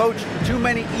Borrego. Coach, too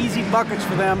many easy buckets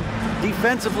for them.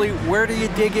 Defensively, where do you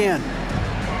dig in?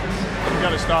 You've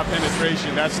got to stop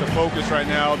penetration. That's the focus right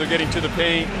now. They're getting to the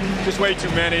paint. Just way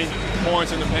too many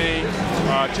points in the paint.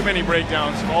 Too many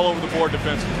breakdowns all over the board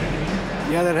defensively.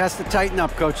 Yeah, that has to tighten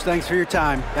up, Coach. Thanks for your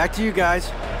time. Back to you guys.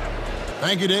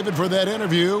 Thank you, David, for that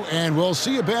interview. And we'll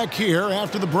see you back here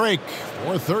after the break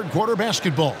for third quarter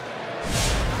basketball.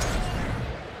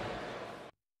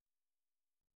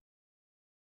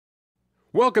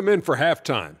 Welcome in for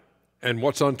halftime. And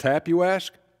what's on tap, you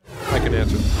ask? I can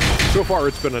answer. So far,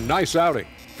 it's been a nice outing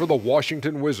for the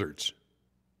Washington Wizards.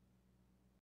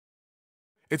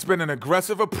 It's been an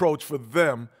aggressive approach for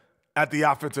them at the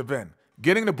offensive end,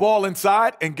 getting the ball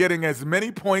inside and getting as many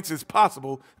points as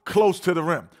possible close to the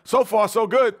rim. So far, so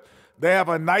good. They have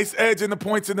a nice edge in the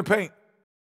points in the paint.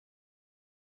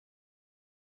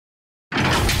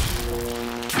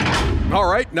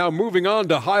 All right, now moving on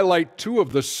to highlight 2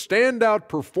 of the standout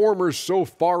performers so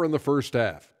far in the first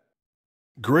half.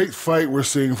 Great fight we're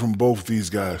seeing from both these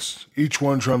guys. Each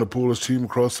one trying to pull his team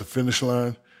across the finish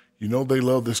line. You know they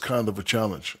love this kind of a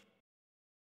challenge.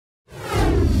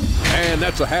 And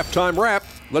that's a halftime wrap.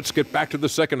 Let's get back to the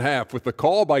second half with the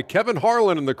call by Kevin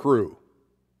Harlan and the crew.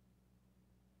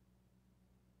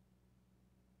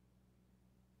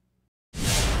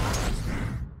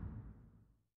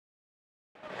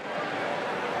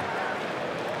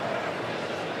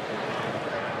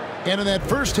 And in that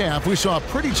first half, we saw a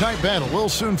pretty tight battle. We'll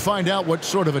soon find out what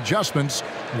sort of adjustments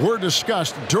were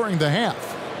discussed during the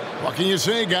half. What can you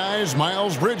say, guys?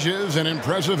 Miles Bridges, an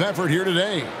impressive effort here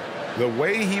today. The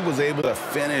way he was able to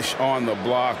finish on the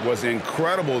block was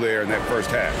incredible there in that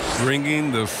first half.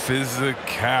 Bringing the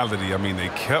physicality. I mean, they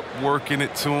kept working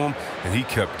it to him, and he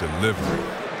kept delivering.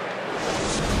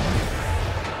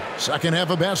 Second half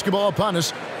of basketball upon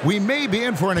us. We may be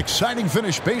in for an exciting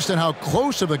finish based on how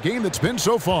close of a game that's been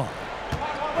so far.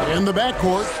 In the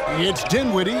backcourt, it's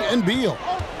Dinwiddie and Beal.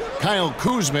 Kyle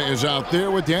Kuzma is out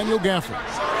there with Daniel Gafford.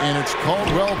 And it's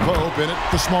Caldwell Pope in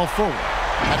at the small forward.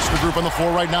 That's the group on the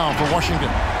floor right now for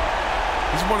Washington.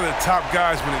 He's one of the top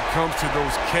guys when it comes to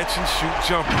those catch-and-shoot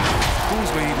jumpers.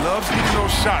 Kuzma, he loves getting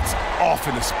those shots off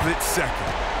in a split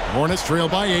second. Hornets trail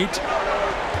by 8.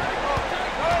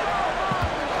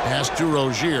 Pass to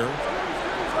Rozier.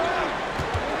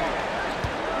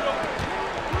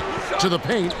 To the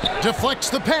paint. Deflects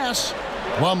the pass.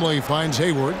 Plumlee finds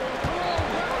Hayward.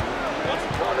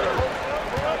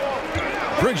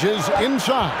 Bridges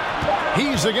inside.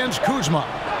 He's against Kuzma.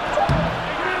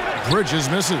 Bridges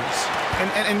misses.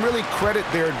 And really credit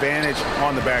their advantage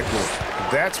on the backboard.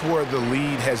 That's where the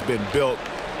lead has been built,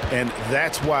 and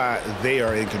that's why they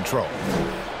are in control.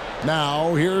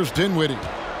 Now here's Dinwiddie.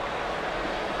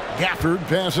 Gafford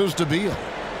passes to Beal.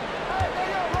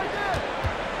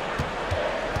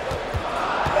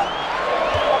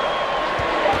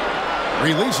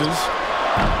 Releases.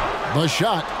 The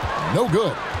shot, no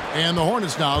good. And the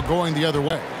Hornets now going the other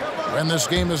way. When this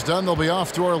game is done, they'll be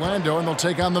off to Orlando, and they'll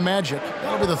take on the Magic.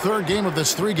 That'll be the third game of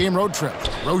this 3-game road trip.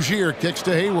 Rozier kicks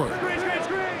to Hayward.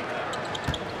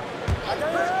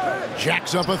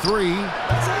 Jacks up a 3.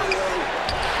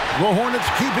 The Hornets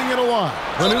keeping it alive.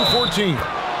 The new 14.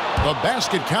 The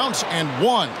basket counts and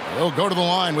 1. They'll go to the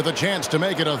line with a chance to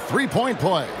make it a 3-point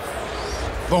play.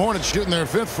 The Hornets shooting their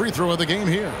 5th free throw of the game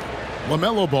here.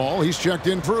 LaMelo Ball, he's checked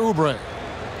in for Oubre.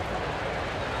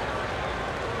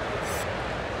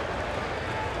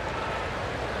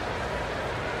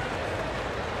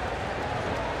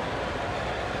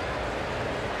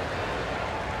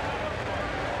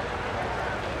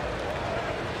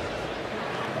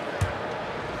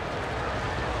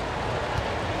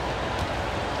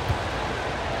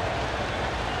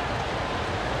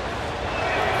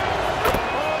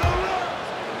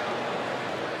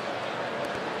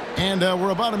 And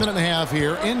we're about a minute and a half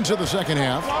here into the second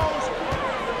half.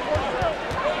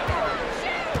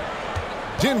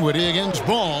 Dinwiddie against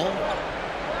Ball.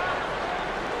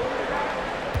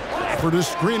 For the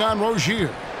screen on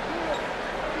Rozier.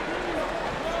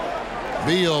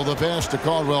 Beal, the pass to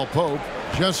Caldwell Pope.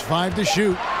 Just 5 to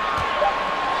shoot.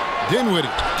 Dinwiddie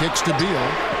kicks to Beal.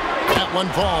 That one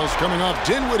falls coming off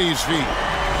Dinwiddie's feet.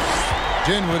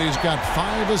 Dinwiddie's got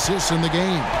 5 assists in the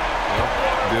game.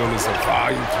 Beal is a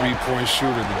volume 3-point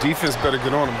shooter. The defense better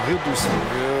get on him. He'll do some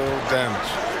real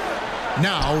damage.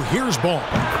 Now here's Ball.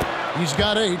 He's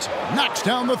got 8. Knocks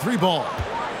down the 3 ball.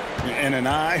 And an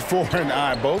eye for an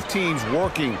eye. Both teams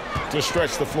working to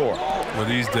stretch the floor. Well,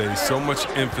 these days, so much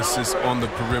emphasis on the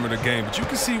perimeter game. But you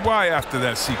can see why after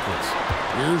that sequence.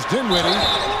 Here's Dinwiddie.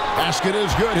 Basket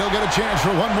is good. He'll get a chance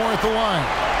for one more at the line.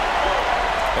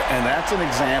 And that's an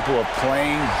example of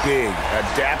playing big,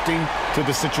 adapting to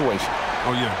the situation.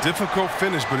 Oh, yeah, difficult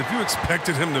finish, but if you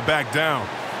expected him to back down,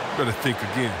 you better think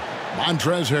again.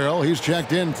 Montrezl Harrell, he's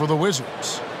checked in for the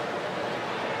Wizards.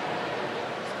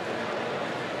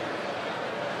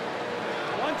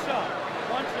 One shot.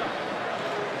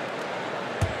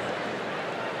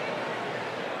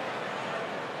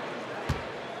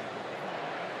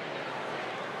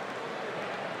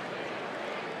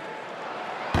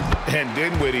 And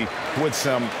Dinwiddie, with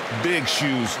some big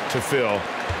shoes to fill,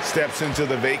 steps into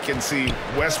the vacancy.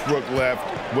 Westbrook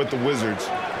left with the Wizards.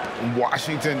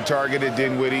 Washington targeted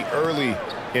Dinwiddie early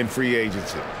in free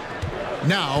agency.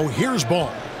 Now here's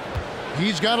Ball.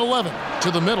 He's got 11 to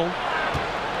the middle.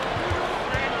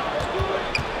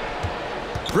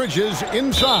 Bridges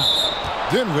inside.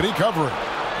 Dinwiddie covering.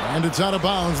 And it's out of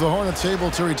bounds. The Hornets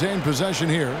able to retain possession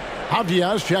here.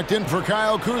 Diaz checked in for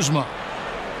Kyle Kuzma.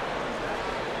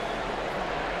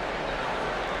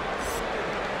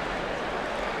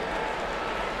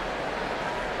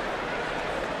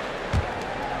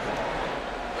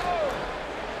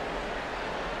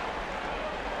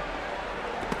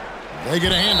 They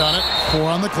get a hand on it. 4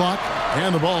 on the clock.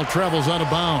 And the ball travels out of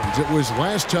bounds. It was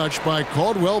last touched by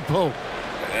Caldwell Pope.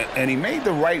 And he made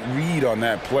the right read on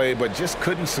that play, but just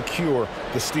couldn't secure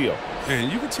the steal.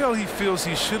 And you can tell he feels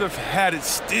he should have had it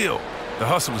still. The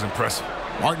hustle was impressive.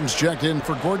 Martin's checked in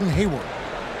for Gordon Hayward.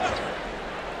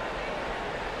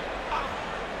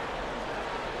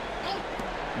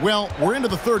 Well, we're into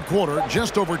the third quarter,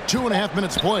 just over 2.5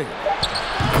 minutes played.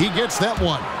 He gets that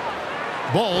one.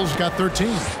 Ball's got 13.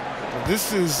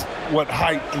 This is what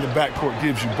height in the backcourt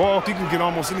gives you. Ball, he can get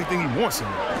almost anything he wants in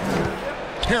there.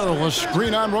 Harrell, a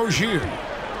screen on Rozier.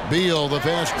 Beal, the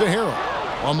pass to Harrell.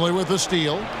 Plumlee with the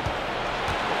steal.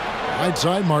 Right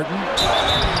side, Martin.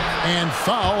 And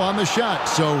foul on the shot,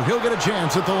 so he'll get a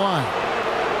chance at the line.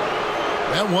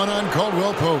 That one on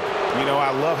Caldwell Pope. You know,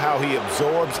 I love how he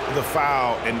absorbs the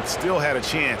foul and still had a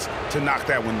chance to knock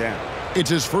that one down. It's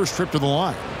his first trip to the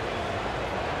line.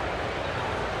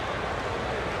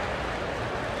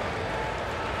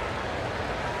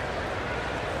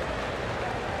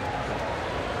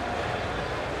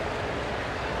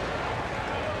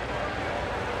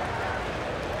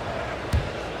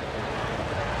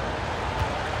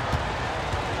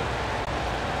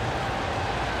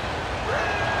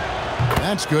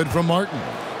 That's good from Martin.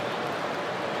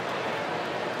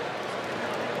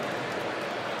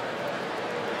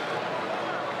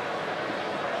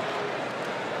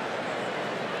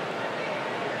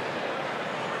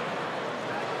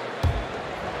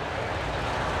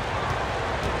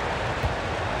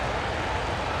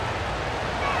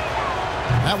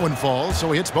 That one falls, so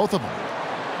he hits both of them.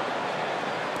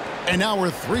 And now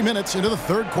we're 3 minutes into the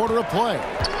third quarter of play.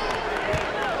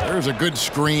 There's a good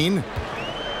screen.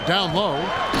 Down low,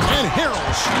 and Harrell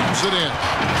shoots it in.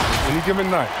 Any given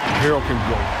night, Harrell can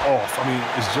go off. I mean,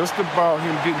 it's just about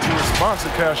him getting to his spots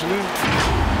and cashing in.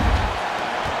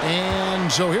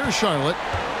 And so here's Charlotte.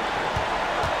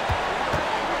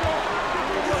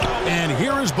 And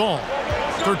here is Ball.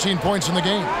 13 points in the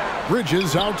game.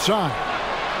 Bridges outside.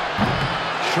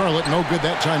 Charlotte no good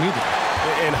that time either.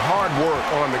 And hard work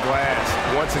on the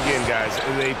glass. Once again, guys,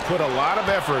 they put a lot of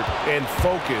effort and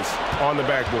focus on the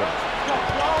backboard.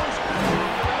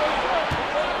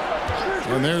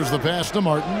 And there's the pass to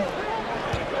Martin.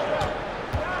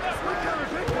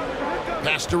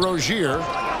 Pass to Rozier.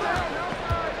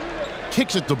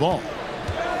 Kicks it to Ball.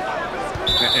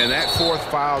 And that fourth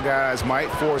foul, guys,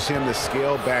 might force him to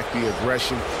scale back the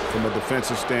aggression from a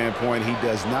defensive standpoint. He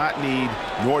does not need,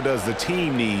 nor does the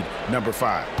team need, number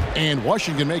 5. And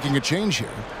Washington making a change here.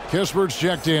 Kispert's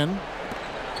checked in.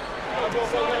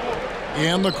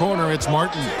 In the corner, it's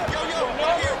Martin.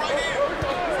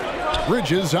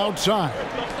 Bridges outside.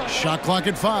 Shot clock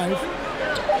at 5.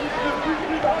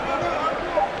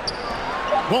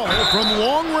 Ball from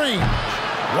long range.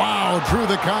 Wow, drew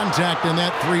the contact, and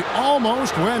that 3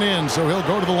 almost went in, so he'll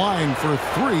go to the line for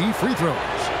 3 free throws.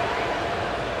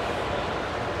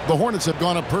 The Hornets have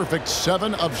gone a perfect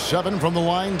 7 of 7 from the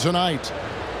line tonight.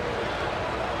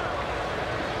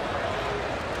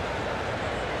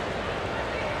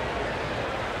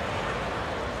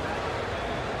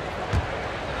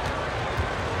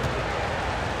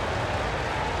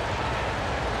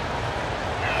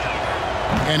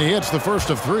 And he hits the first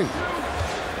of 3.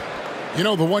 You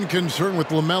know, the one concern with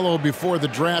LaMelo before the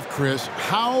draft, Chris,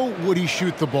 how would he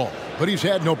shoot the ball? But he's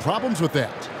had no problems with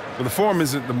that. Well, the form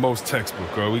isn't the most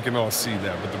textbook, right? We can all see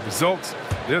that. But the results,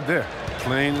 they're there.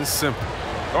 Plain and simple.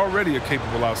 Already a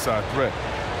capable outside threat.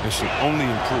 It should only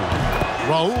improve.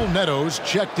 Raul Neto's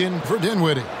checked in for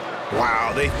Dinwiddie.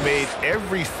 Wow, they've made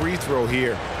every free throw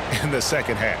here in the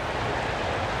second half.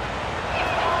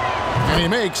 And he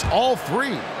makes all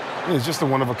 3. He's just a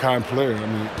one-of-a-kind player. I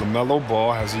mean, LaMelo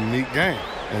Ball has a unique game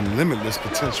and limitless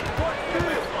potential.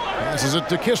 Passes it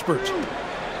to Kispert.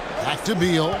 Back to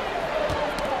Beal.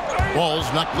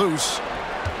 Ball's knocked loose.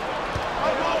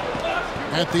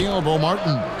 At the elbow,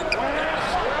 Martin.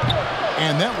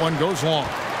 And that one goes long.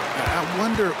 I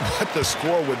wonder what the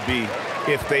score would be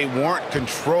if they weren't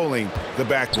controlling the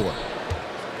backboard.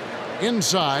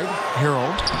 Inside,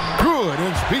 Harrell. Good,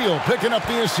 it's Beal picking up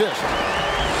the assist.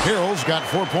 Harrell's got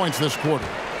 4 points this quarter.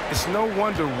 It's no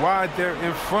wonder why they're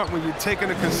in front when you take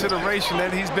into consideration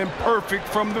that he's been perfect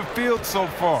from the field so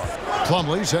far.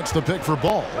 Plumlee sets the pick for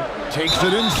Ball. Takes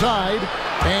it inside.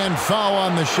 And foul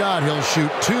on the shot. He'll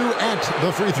shoot 2 at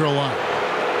the free throw line.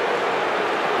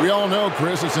 We all know,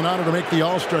 Chris, it's an honor to make the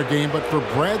All-Star game, but for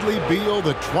Bradley Beal,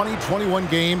 the 2021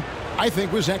 game, I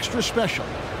think, was extra special.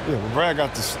 Yeah, well, Brad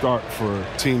got to start for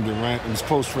Team Durant and was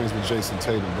close friends with Jason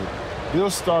Tatum, but Bill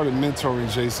started mentoring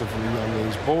Jason from a young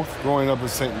age, both growing up in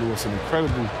St. Louis, and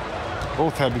incredibly,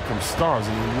 both have become stars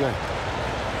in the NBA.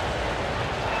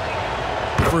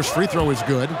 First free throw is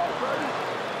good.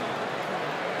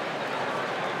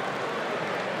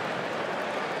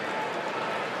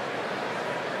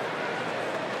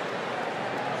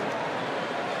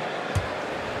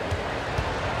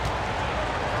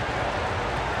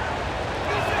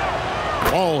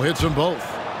 Ball hits them both.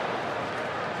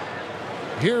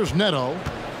 Here's Neto.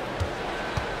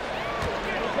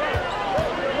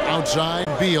 Outside,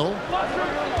 Beal.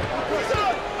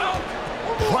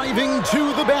 Driving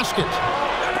to the basket.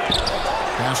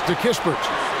 Pass to Kispert.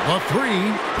 The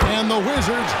three, and the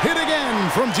Wizards hit again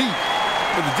from deep.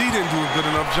 But the D didn't do a good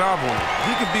enough job on it.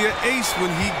 He could be an ace when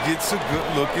he gets a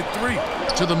good look at three.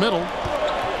 To the middle.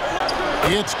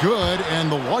 It's good,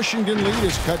 and the Washington lead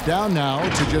is cut down now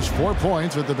to just 4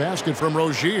 points at the basket from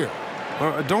Rozier.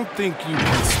 Well, I don't think you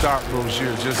can stop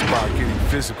Rozier just by getting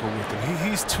physical with him.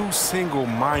 He's too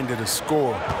single-minded a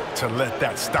scorer to let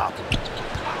that stop him.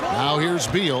 Now here's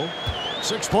Beal.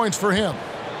 6 points for him.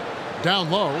 Down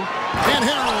low, and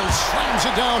Harold slams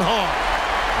it down hard.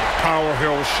 Power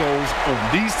Harold shows on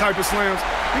these type of slams,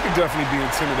 he can definitely be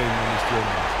intimidating on these three.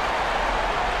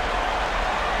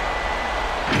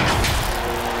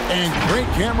 And great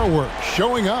camera work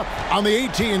showing up on the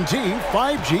AT&T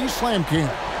 5G Slam Cam.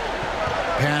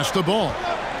 Pass the ball.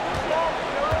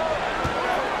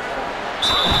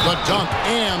 The dunk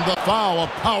and the foul, a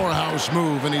powerhouse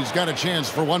move, and he's got a chance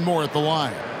for one more at the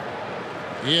line.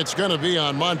 It's going to be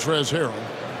on Montrezl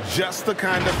Harrell. Just the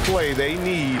kind of play they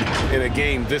need in a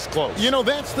game this close. You know,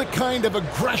 that's the kind of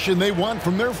aggression they want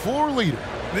from their floor leader.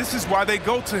 This is why they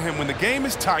go to him. When the game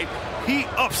is tight, he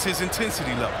ups his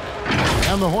intensity level.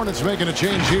 And the Hornets making a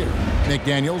change here.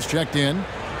 McDaniels checked in.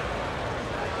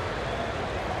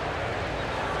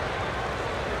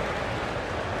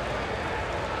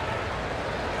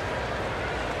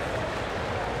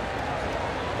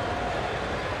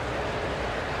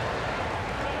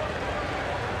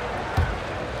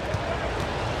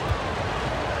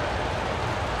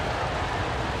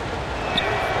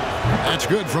 That's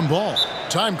good from Ball.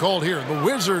 Time called here. The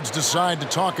Wizards decide to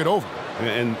talk it over.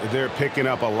 And they're picking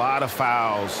up a lot of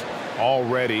fouls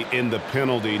already in the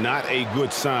penalty. Not a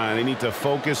good sign. They need to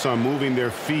focus on moving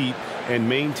their feet and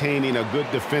maintaining a good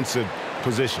defensive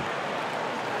position.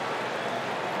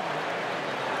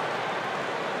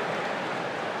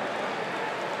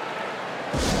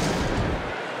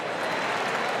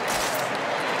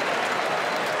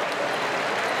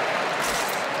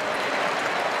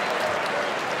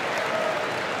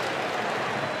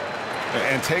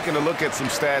 And taking a look at some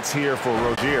stats here for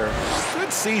Rozier.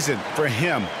 Good season for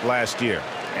him last year.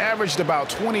 Averaged about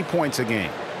 20 points a game,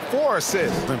 4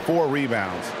 assists and 4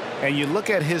 rebounds. And you look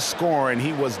at his score, and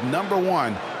he was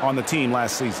 #1 on the team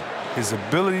last season. His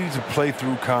ability to play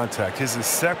through contact, his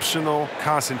exceptional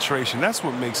concentration, that's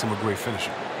what makes him a great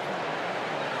finisher.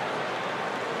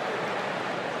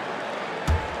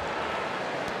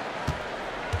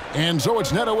 And so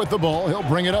it's Neto with the ball. He'll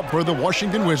bring it up for the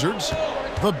Washington Wizards.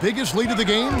 The biggest lead of the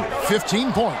game,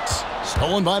 15 points.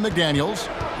 Stolen by McDaniels.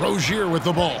 Rozier with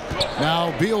the ball.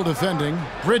 Now Beal defending.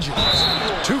 Bridges.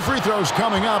 2 free throws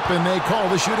coming up, and they call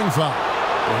the shooting foul.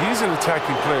 Well, he's an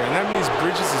attacking player, and that means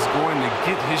Bridges is going to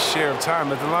get his share of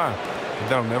time at the line. And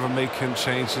that'll never make him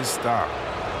change his style.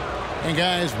 And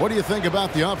guys, what do you think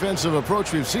about the offensive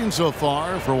approach we've seen so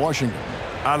far for Washington?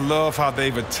 I love how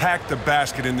they've attacked the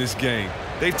basket in this game.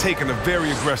 They've taken a very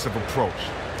aggressive approach.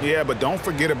 Yeah, but don't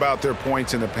forget about their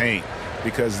points in the paint,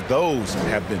 because those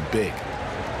have been big.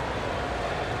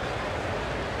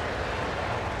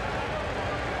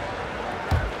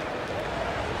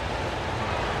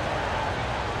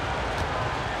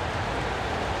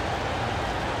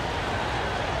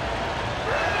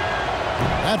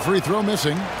 That free throw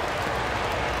missing.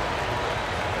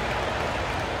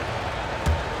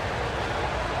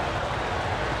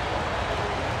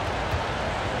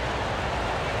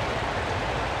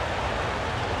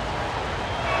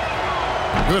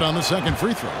 Good on the second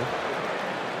free throw.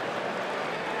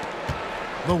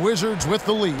 The Wizards with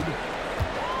the lead.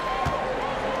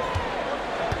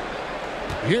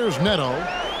 Here's Neto.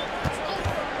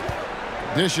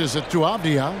 Dishes it to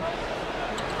Avdia.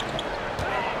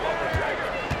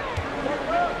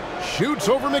 Shoots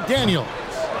over McDaniels.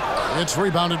 It's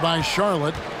rebounded by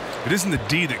Charlotte. It isn't the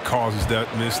D that causes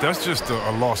that miss. That's just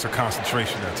a loss of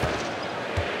concentration that time.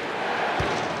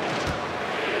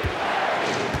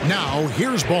 Now,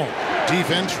 here's Ball.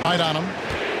 Defense right on him.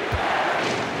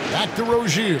 Back to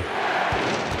Rozier.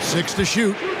 6 to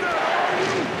shoot.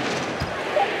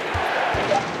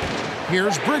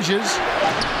 Here's Bridges.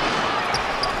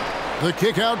 The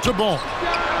kick out to Ball.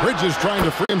 Bridges trying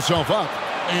to free himself up.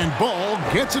 And Ball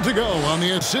gets it to go on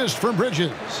the assist from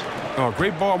Bridges. Oh,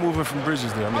 great ball movement from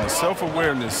Bridges there. I mean, the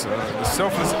self-awareness, the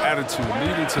selfless attitude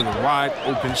leading to the wide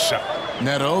open shot.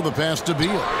 Neto, the pass to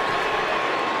Beal.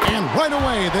 And right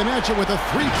away, they match it with a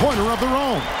three-pointer of their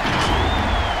own.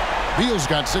 Beal's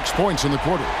got 6 points in the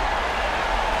quarter.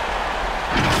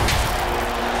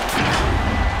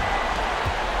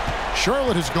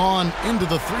 Charlotte has gone into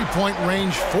the three-point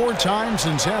range 4 times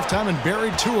since halftime and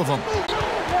buried 2 of them.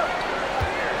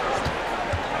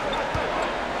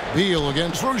 Beal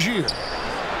against Rozier.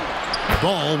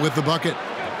 Ball with the bucket.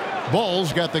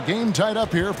 Ball's got the game tied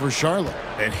up here for Charlotte.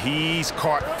 And he's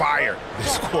caught fire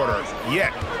this quarter,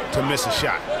 yet to miss a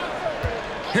shot.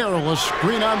 Harrell, a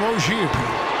screen on Rozier.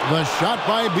 The shot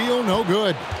by Beal, no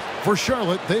good. For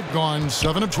Charlotte, they've gone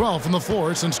 7 of 12 from the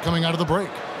floor since coming out of the break.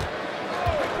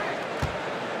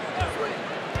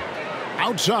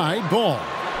 Outside, Ball.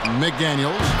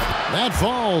 McDaniels. That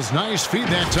falls. Nice feed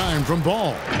that time from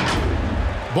Ball.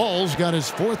 Ball's got his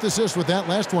 4th assist with that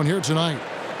last one here tonight.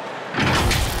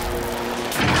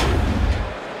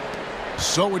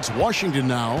 So it's Washington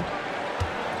now.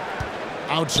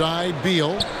 Outside,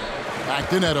 Beal. Back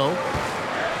to Neto.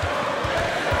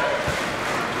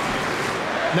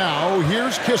 Now,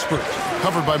 here's Kispert.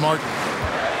 Covered by Martin.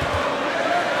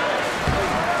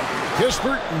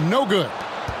 Kispert, no good.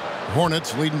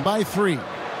 Hornets leading by 3.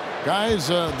 Guys,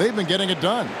 they've been getting it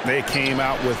done. They came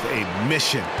out with a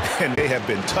mission, and they have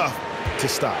been tough to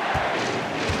stop.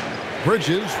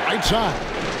 Bridges, right side.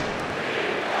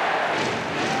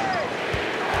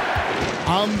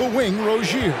 On the wing,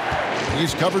 Rozier.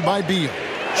 He's covered by Beal.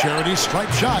 Charity stripe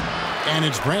shot, and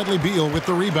it's Bradley Beal with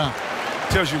the rebound.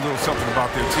 Tells you a little something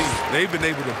about their team. They've been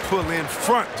able to pull in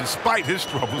front despite his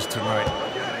struggles tonight.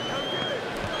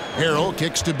 Harrell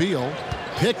kicks to Beal.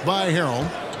 Picked by Harrell.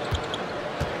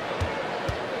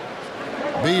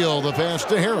 Beal the pass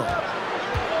to Harrell.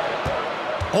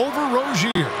 Over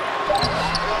Rozier.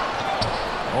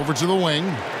 Over to the wing.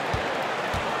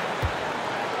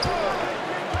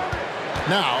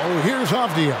 Now here's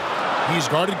Avdia. He's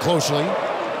guarded closely.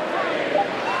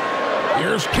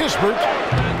 Here's Kispert.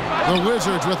 The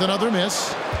Wizards with another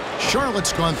miss.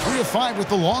 Charlotte's gone 3 of 5 with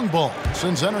the long ball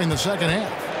since entering the second half.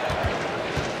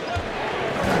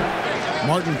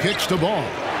 Martin kicks to Ball.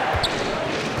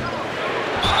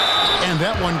 And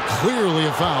that one clearly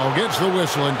a foul. Gets the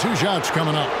whistle and 2 shots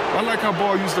coming up. I like how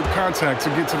Ball used the contact to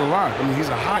get to the line. I mean, he's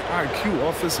a high IQ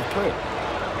offensive player.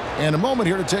 And a moment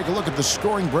here to take a look at the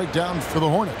scoring breakdown for the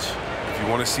Hornets. If you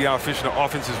want to see how efficient the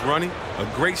offense is running, a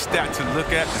great stat to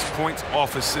look at is points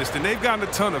off assist. And they've gotten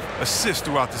a ton of assists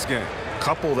throughout this game.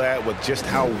 Couple that with just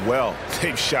how well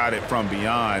they've shot it from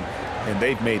beyond, and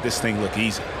they've made this thing look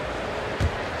easy.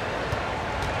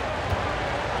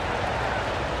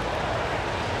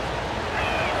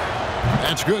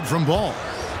 That's good from Ball.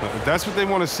 That's what they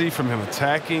want to see from him,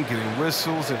 attacking, getting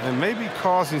whistles, and maybe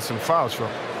causing some foul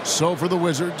trouble. So for the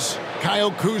Wizards,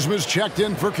 Kyle Kuzma's checked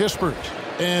in for Kispert.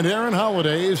 And Aaron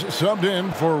Holiday's subbed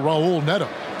in for Raul Neto.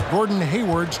 Gordon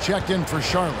Hayward's checked in for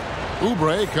Charlotte.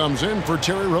 Oubre comes in for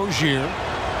Terry Rozier.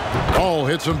 Ball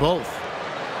hits them both.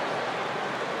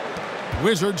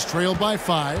 Wizards trail by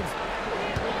 5.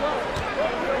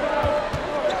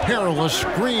 Harrell a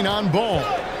screen on Ball.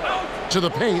 To the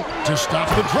paint to stop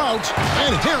the drought,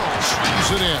 and Harrell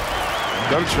slams it in.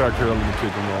 Got to track Harrell in the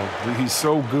pick and roll. He's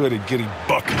so good at getting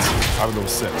buckets out of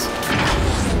those sets.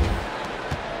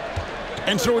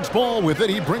 And so it's Ball with it.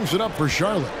 He brings it up for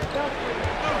Charlotte.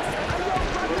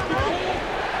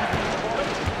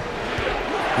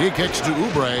 He kicks to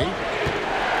Oubre.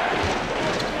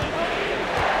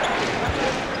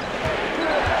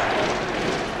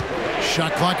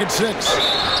 Shot clock at 6.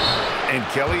 And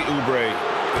Kelly Oubre,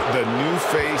 the new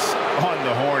face on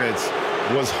the Hornets,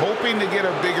 was hoping to get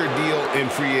a bigger deal in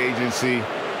free agency.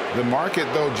 The market,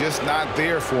 though, just not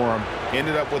there for him.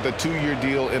 Ended up with a 2-year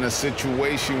deal in a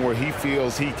situation where he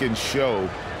feels he can show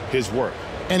his work.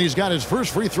 And he's got his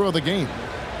first free throw of the game.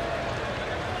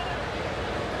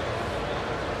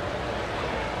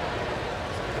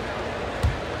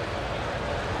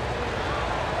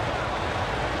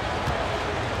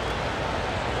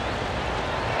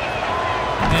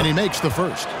 And he makes the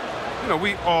first. You know,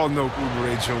 we all know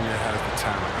Oubre Jr. has the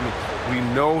talent. I mean,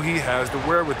 we know he has the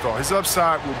wherewithal. His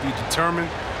upside will be determined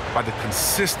by the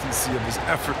consistency of his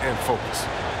effort and focus.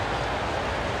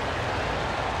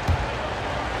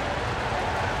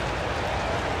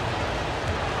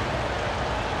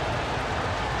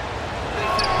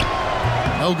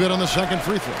 No good on the second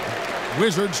free throw.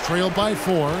 Wizards trail by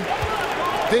 4.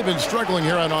 They've been struggling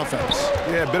here on offense.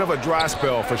 Yeah, a bit of a dry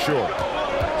spell for sure.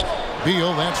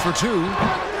 Beal, that's for 2.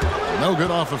 No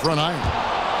good off the front iron.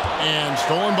 And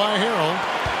stolen by Harrell.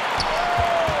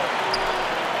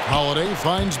 Holiday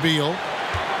finds Beal.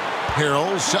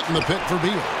 Harrell setting the pick for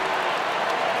Beal.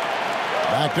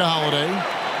 Back to Holiday.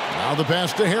 Now the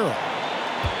pass to Harrell.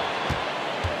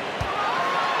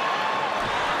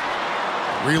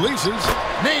 Releases.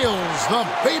 Nails the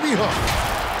baby hook.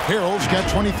 Harrell's got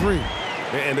 23.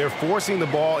 And they're forcing the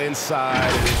ball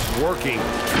inside, and it's working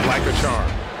like a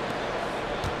charm.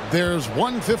 There's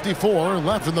 1:54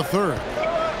 left in the third.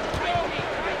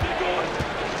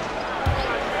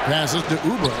 Passes to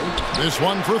Oubre. This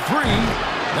one for three.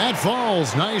 That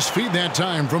falls. Nice feed that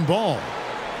time from Ball.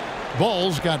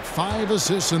 Ball's got 5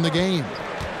 assists in the game.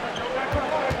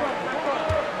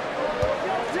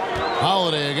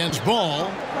 Holiday against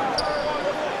Ball.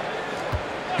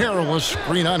 Harrell, a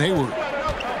screen on Hayward.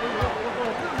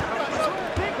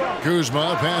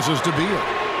 Kuzma passes to Beal.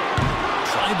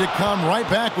 Tried to come right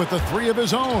back with the 3 of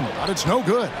his own, but it's no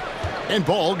good. And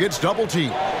Ball gets double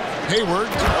teamed. Hayward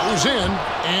goes in,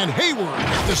 and Hayward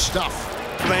with the stuff.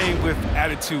 Playing with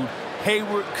attitude.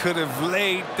 Hayward could have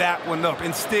laid that one up.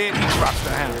 Instead, he drops the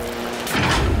hammer.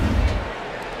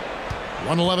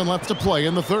 1:11 left to play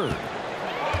in the third.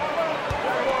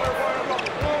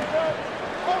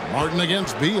 Martin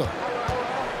against Beal.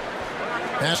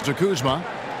 Pass to Kuzma.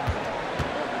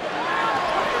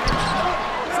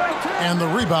 And the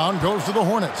rebound goes to the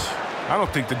Hornets. I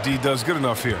don't think the D does good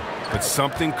enough here, but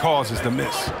something causes the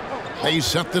miss. They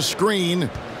set the screen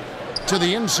to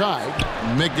the inside.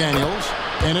 McDaniels,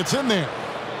 and it's in there.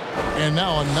 And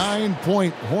now a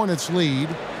 9-point Hornets lead.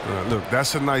 Look,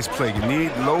 that's a nice play. You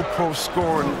need low post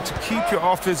scoring to keep your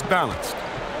offense balanced.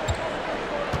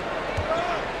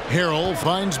 Harrell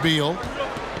finds Beal.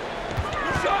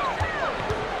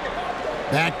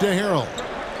 Back to Harrell.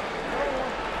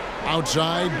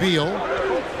 Outside Beal.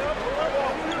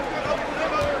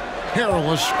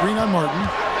 Harrell, a screen on Martin.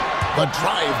 The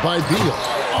drive by Beal.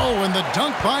 Oh, and the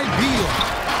dunk by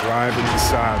Beal. Driving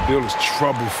inside. Beal is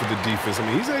trouble for the defense. I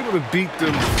mean, he's able to beat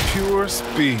them with pure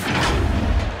speed.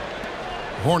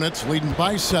 Hornets leading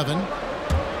by 7.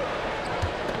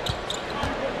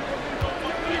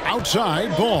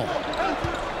 Outside Ball.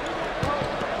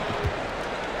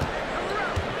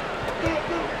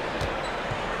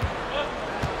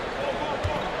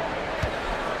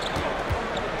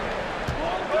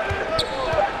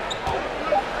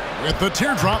 With the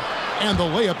teardrop, and the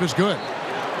layup is good.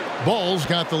 Ball's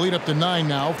got the lead up to 9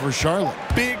 now for Charlotte.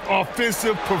 Big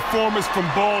offensive performance from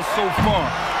Ball so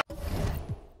far.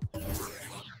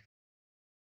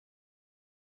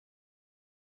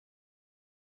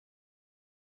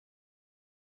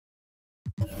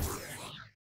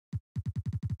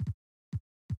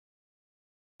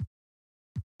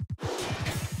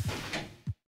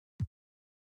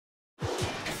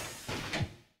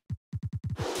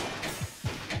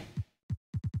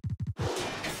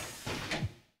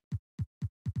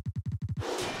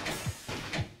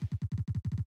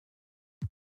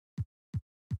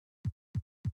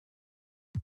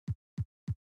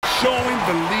 Showing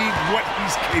the league what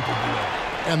he's capable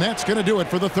of. And that's going to do it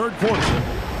for the third quarter.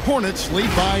 Hornets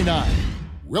lead by 9.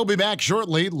 We'll be back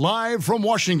shortly, live from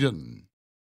Washington.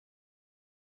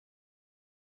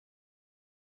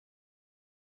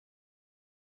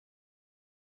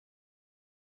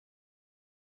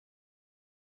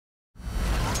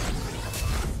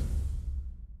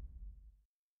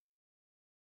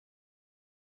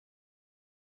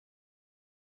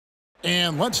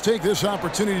 And let's take this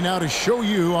opportunity now to show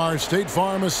you our State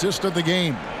Farm assist of the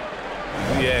game.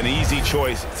 Yeah, an easy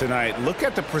choice tonight. Look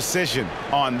at the precision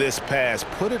on this pass.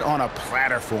 Put it on a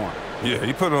platter for him. Yeah,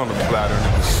 he put it on the platter and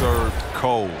it was served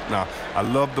cold. Now, I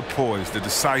love the poise, the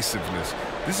decisiveness.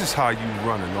 This is how you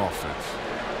run an offense.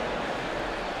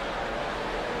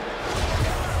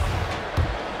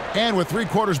 And with 3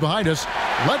 quarters behind us,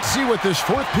 let's see what this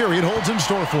fourth period holds in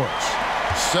store for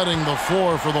us. Setting the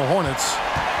floor for the Hornets,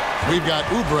 we've got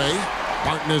Oubre.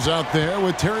 Martin is out there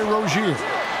with Terry Rozier.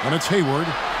 And it's Hayward.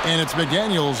 And it's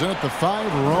McDaniels in at the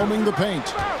 5, roaming the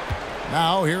paint.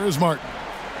 Now here is Martin.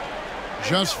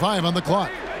 Just 5 on the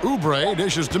clock. Oubre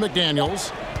dishes to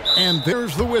McDaniels. And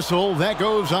there's the whistle. That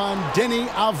goes on Denny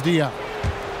Avdia.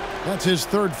 That's his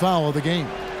 3rd foul of the game.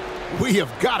 We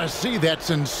have got to see that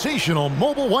sensational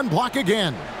mobile 1 block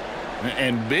again.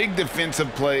 And big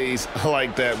defensive plays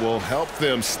like that will help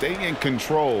them stay in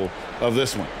control of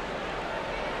this one.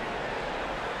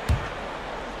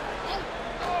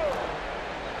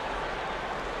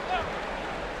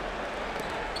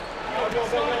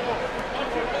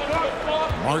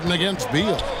 Martin against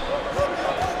Beal.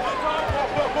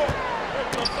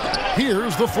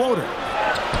 Here's the floater.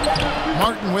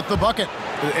 Martin with the bucket.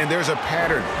 And there's a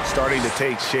pattern starting to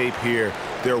take shape here.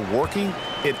 They're working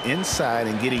it inside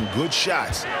and getting good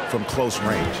shots from close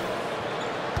range.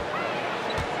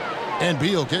 And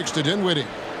Beal kicks to Dinwiddie.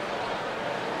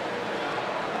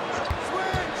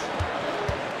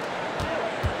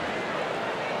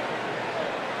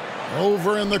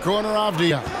 Over in the corner,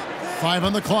 Avdia. 5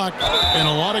 on the clock, and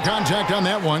a lot of contact on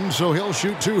that one, so he'll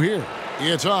shoot 2 here.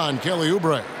 It's on Kelly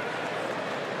Oubre.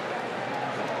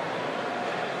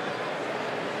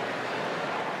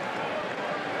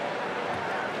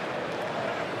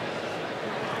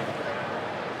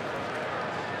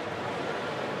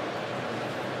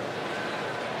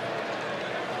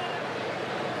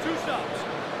 2 stops.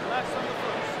 Last on the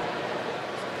first.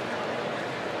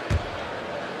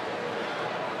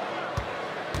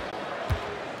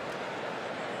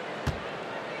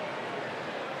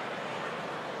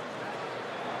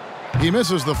 He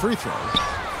misses the free throw.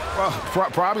 Well,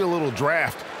 probably a little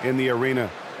draft in the arena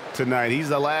tonight. He's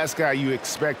the last guy you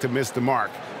expect to miss the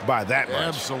mark by that much.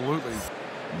 Absolutely.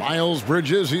 Miles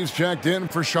Bridges, he's checked in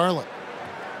for Charlotte.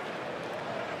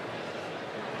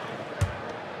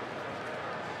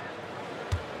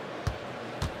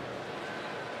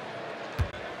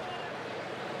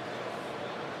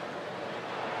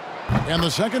 And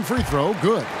the second free throw,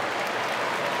 good.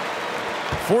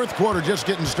 Fourth quarter just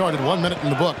getting started. 1 minute in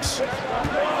the books.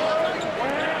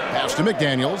 Pass to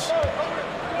McDaniels.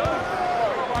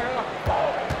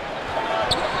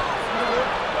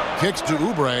 Kicks to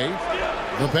Oubre.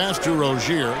 The pass to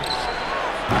Rozier.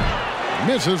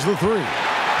 Misses the three.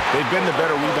 They've been the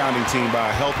better rebounding team by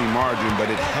a healthy margin, but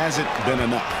it hasn't been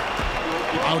enough.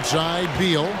 Outside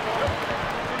Beal.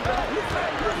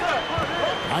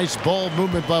 Nice ball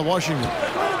movement by Washington.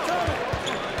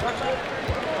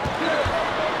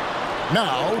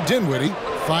 Now Dinwiddie,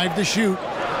 5 to shoot.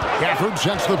 Gafford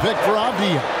sets the pick for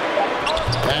Avdia.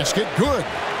 Basket good.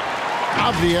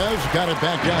 Avdia's got it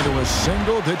back down to a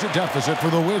single-digit deficit for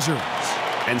the Wizards.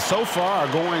 And so far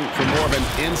going for more of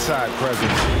an inside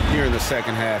presence here in the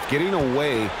second half, getting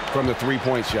away from the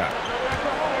three-point shot.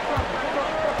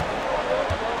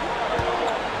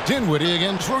 Dinwiddie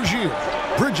against Rozier.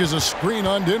 Bridges a screen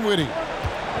on Dinwiddie.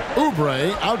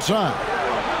 Oubre outside.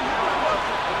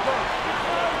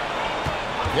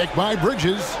 Kick by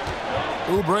Bridges.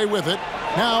 Oubre with it.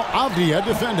 Now Avdia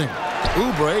defending.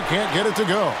 Oubre can't get it to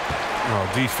go.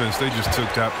 Oh, defense, they just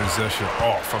took that possession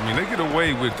off. I mean, they get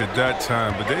away with it that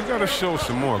time, but they got to show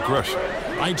some more aggression.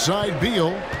 Right side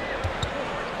Beal.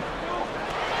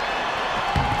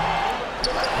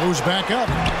 Moves back up.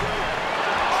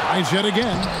 Tries yet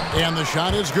again. And the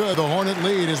shot is good. The Hornet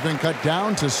lead has been cut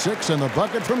down to 6 and the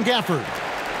bucket from Gafford.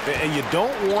 And you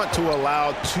don't want to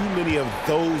allow too many of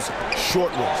those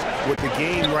short ones with the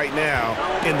game right now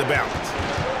in the balance.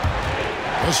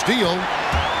 A steal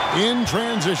in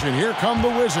transition. Here come the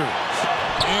Wizards.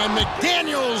 And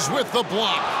McDaniels with the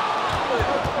block.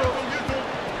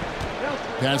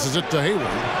 Passes it to Hayward.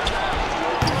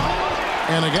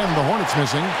 And again, the Hornets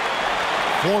missing.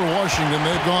 For Washington,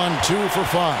 they've gone 2 for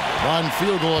 5 on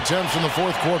field goal attempts in the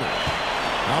fourth quarter.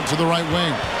 Out to the right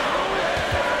wing.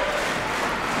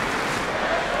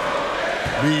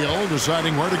 Beal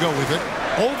deciding where to go with it.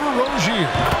 Over Rozier.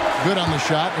 Good on the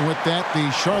shot, and with that, the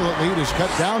Charlotte lead is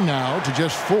cut down now to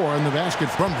just 4 in the basket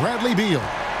from Bradley Beal.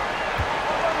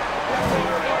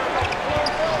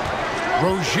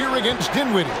 Rozier against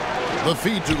Dinwiddie. The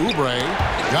feed to Oubre.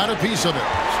 Got a piece of it.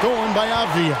 Stolen by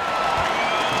Avdia.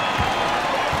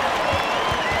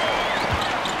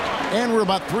 And we're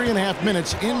about 3.5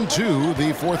 minutes into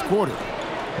the fourth quarter.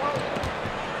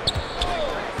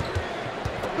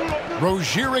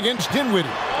 Rozier against Dinwiddie.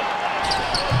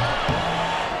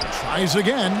 Tries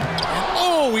again. And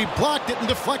oh, he blocked it and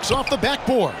deflects off the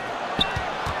backboard.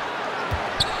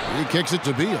 He kicks it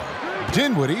to Beal.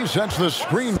 Dinwiddie sets the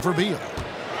screen for Beal.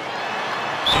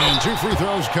 And 2 free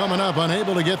throws coming up.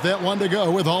 Unable to get that one to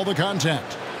go with all the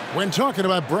contact. When talking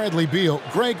about Bradley Beal,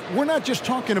 Greg, we're not just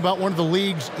talking about one of the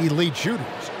league's elite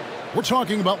shooters. We're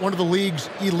talking about one of the league's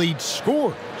elite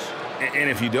scorers. And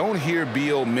if you don't hear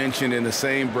Beal mentioned in the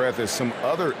same breath as some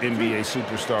other NBA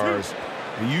superstars,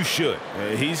 you should.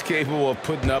 He's capable of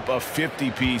putting up a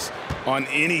 50-piece on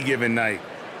any given night.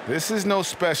 This is no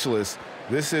specialist.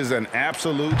 This is an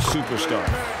absolute superstar.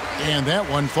 And that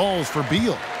one falls for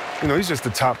Beal. You know, he's just the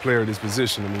top player at his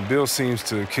position. I mean, Bill seems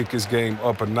to kick his game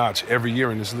up a notch every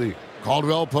year in this league.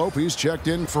 Caldwell Pope, he's checked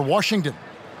in for Washington.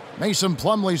 Mason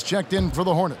Plumlee's checked in for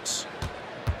the Hornets.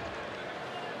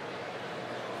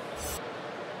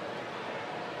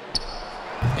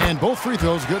 And both free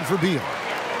throws good for Beal.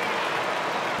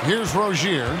 Here's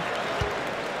Rozier.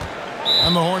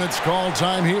 And the Hornets call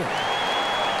time here.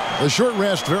 The short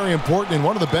rest, very important, and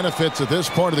one of the benefits of this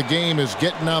part of the game is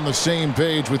getting on the same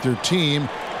page with your team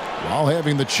while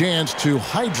having the chance to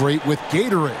hydrate with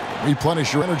Gatorade.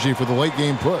 Replenish your energy for the late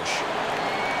game push.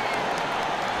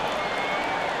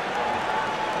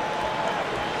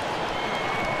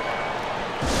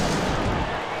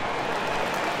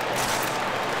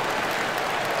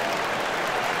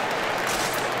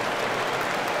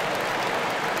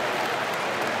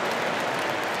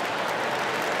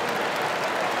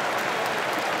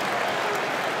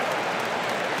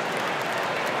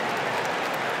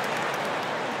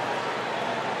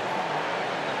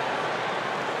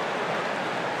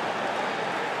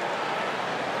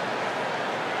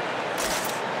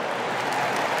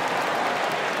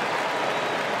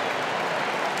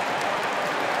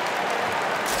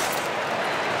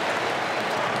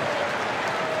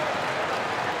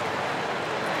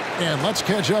 And let's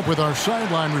catch up with our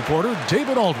sideline reporter,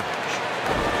 David Aldridge.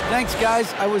 Thanks,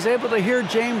 guys. I was able to hear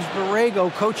James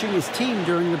Borrego coaching his team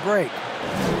during the break.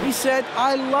 He said,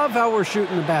 "I love how we're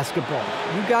shooting the basketball.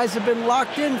 You guys have been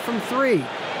locked in from 3.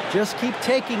 Just keep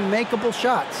taking makeable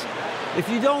shots. If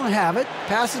you don't have it,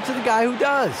 pass it to the guy who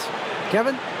does."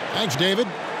 Kevin? Thanks, David.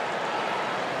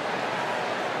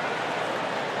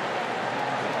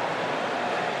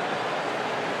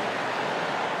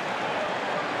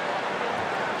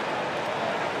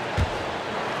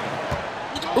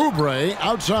 Oubre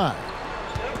outside.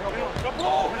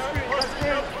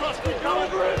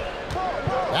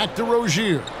 Back to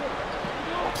Rozier.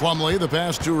 Plumlee, the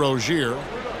pass to Rozier.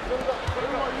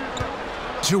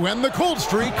 To end the cold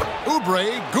streak,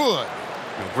 Oubre, good.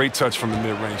 Great touch from the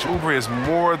mid-range. Oubre is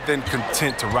more than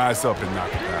content to rise up and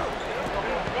knock it down.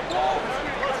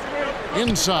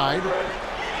 Inside.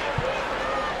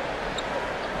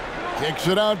 Kicks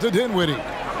it out to Dinwiddie.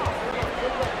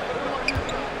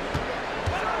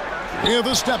 Yeah,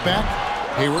 the step back.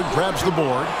 Hayward grabs the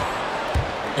board.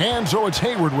 And so it's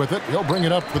Hayward with it. He'll bring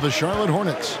it up for the Charlotte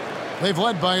Hornets. They've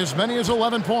led by as many as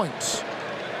 11 points.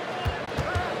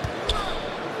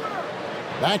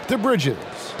 Back to Bridges.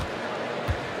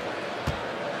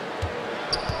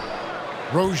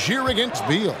 Rozier against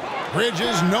Beal.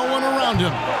 Bridges, no one around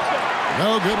him.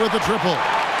 No good with the triple.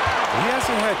 He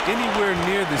hasn't had anywhere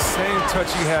near the same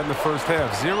touch he had in the first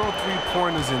half. 0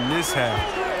 3-pointers in this half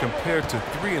compared to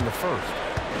 3 in the first.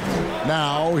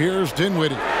 Now here's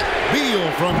Dinwiddie.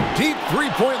 Beal from deep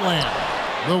three-point land.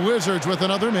 The Wizards with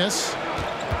another miss.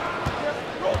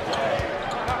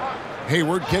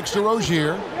 Hayward kicks to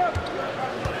Rozier.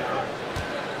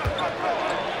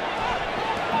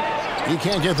 He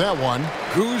can't get that one.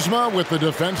 Kuzma with the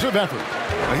defensive effort.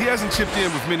 He hasn't chipped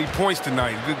in with many points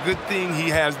tonight. Good thing he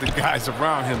has the guys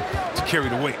around him to carry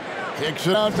the weight. Kicks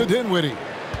it out to Dinwiddie.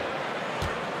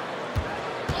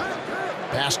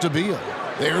 Pass to Beal.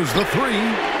 There's the 3.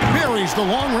 Buries the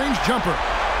long-range jumper.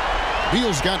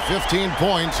 Beal's got 15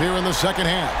 points here in the second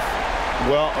half.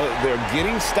 Well, they're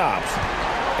getting stops,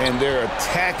 and they're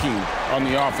attacking on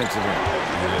the offensive end.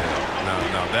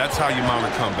 Yeah, now that's how you mount a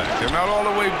comeback. They're not all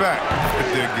the way back,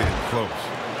 but they're getting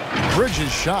close.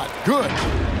 Bridges shot. Good.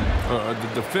 The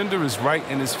defender is right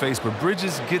in his face, but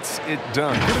Bridges gets it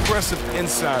done. Good aggressive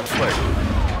inside play.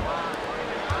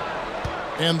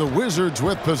 And the Wizards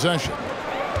with possession.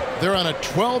 They're on a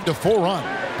 12-4 run.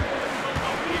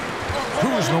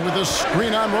 Kuzma with a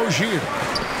screen on Rozier.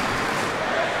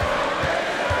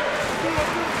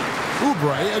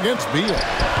 Oubre against Beal.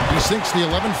 He sinks the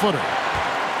 11-footer.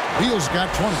 Beal's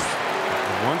got 20.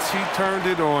 Once he turned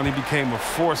it on, he became a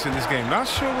force in this game. Not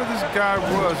sure where this guy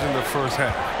was in the first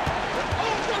half.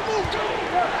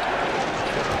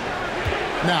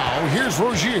 Now, here's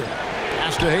Rozier.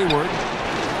 Pass to Hayward.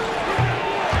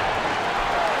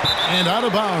 And out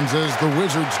of bounds as the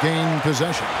Wizards gain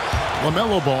possession.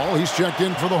 LaMelo Ball, he's checked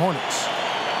in for the Hornets.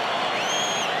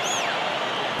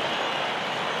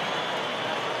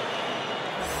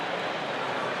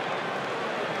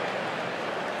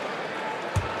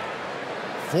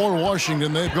 For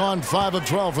Washington, they've gone 5 of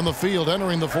 12 from the field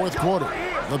entering the fourth quarter.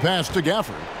 The pass to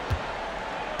Gafford.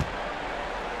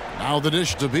 Now the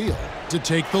dish to Beal to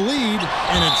take the lead,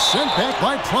 and it's sent back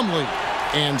by Plumlee.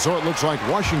 And so it looks like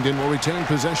Washington will retain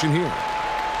possession here.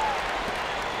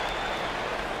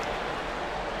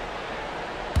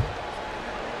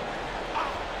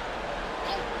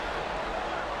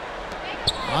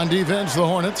 On defense, the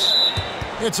Hornets.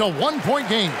 It's a one-point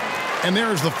game. And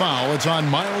there's the foul. It's on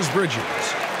Miles Bridges.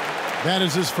 That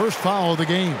is his first foul of the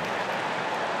game.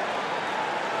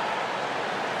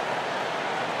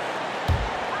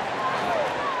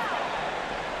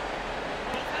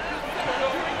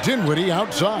 Dinwiddie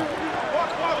outside.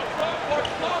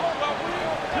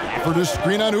 For the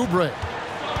screen on Oubre.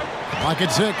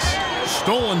 Pocket 6.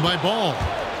 Stolen by Ball.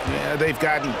 Yeah, they've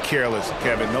gotten careless,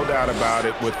 Kevin. No doubt about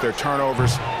it with their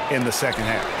turnovers in the second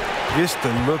half. Gets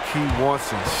the look he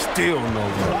wants and still no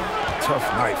look. Tough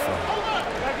night for him.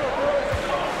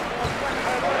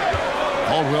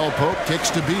 Caldwell Pope kicks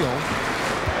to Beal.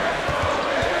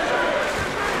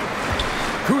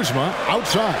 Kuzma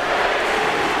outside.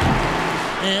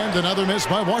 And another miss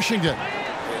by Washington.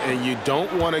 And you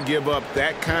don't want to give up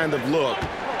that kind of look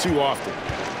too often.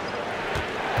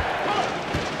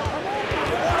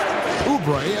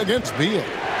 Oubre against Beal.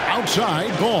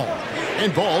 Outside, Ball.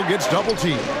 And Ball gets double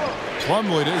teamed.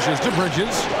 Plumlee dishes to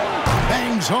Bridges.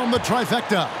 Bangs home the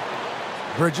trifecta.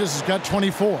 Bridges has got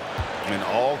 24. And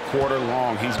all quarter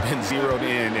long, he's been zeroed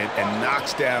in and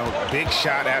knocks down big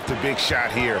shot after big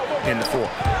shot here in the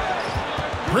fourth.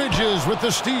 Bridges with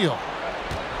the steal.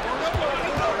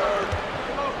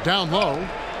 Down low.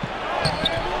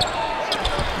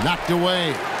 Knocked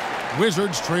away.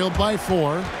 Wizards trailed by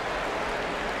 4.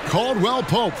 Caldwell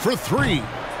Pope for 3.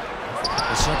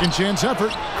 A second chance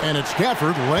effort, and it's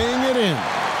Gafford laying it in.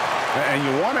 And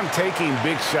you want him taking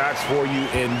big shots for you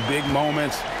in big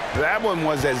moments. That one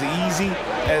was as easy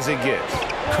as it gets.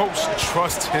 Coach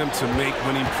trusts him to make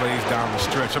winning plays down the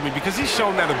stretch. I mean, because he's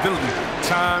shown that ability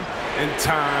time and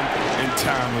time and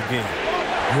time again.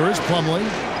 Here is Plumlee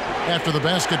after the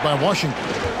basket by Washington.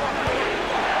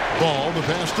 Ball, the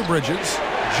pass to Bridges.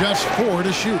 Just 4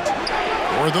 to shoot.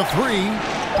 For the 3.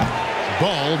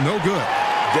 Ball, no good.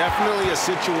 Definitely a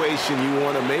situation you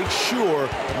want to make sure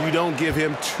you don't give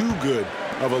him too good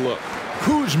of a look.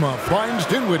 Kuzma finds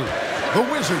Dinwiddie. The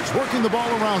Wizards working the ball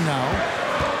around now.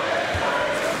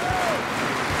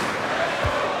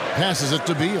 Passes it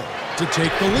to Beal to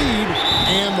take the lead.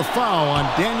 And the foul on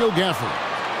Daniel Gafford.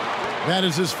 That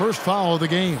is his first foul of the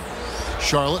game.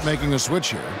 Charlotte making a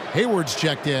switch here. Hayward's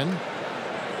checked in.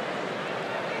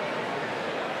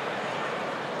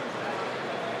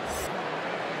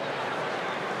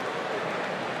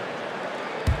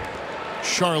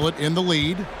 Charlotte in the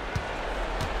lead.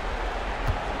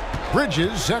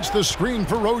 Bridges sets the screen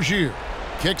for Rozier.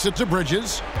 Kicks it to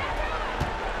Bridges.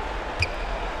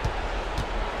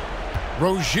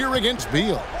 Rozier against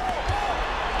Beal.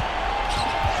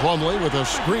 Plumlee with a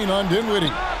screen on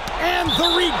Dinwiddie. And the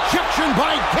rejection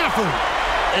by Gafford.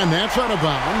 And that's out of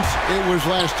bounds. It was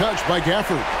last touched by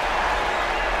Gafford.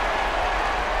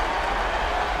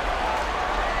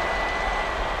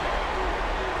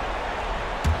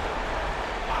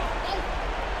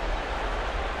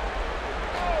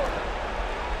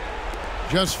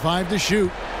 Just 5 to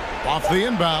shoot. Off the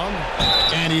inbound.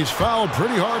 And he's fouled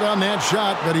pretty hard on that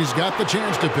shot, but he's got the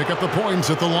chance to pick up the points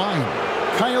at the line.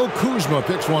 Kyle Kuzma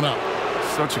picks one up.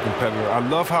 Such a competitor. I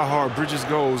love how hard Bridges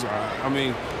goes. I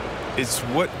mean, it's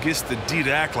what gets the D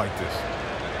to act like this.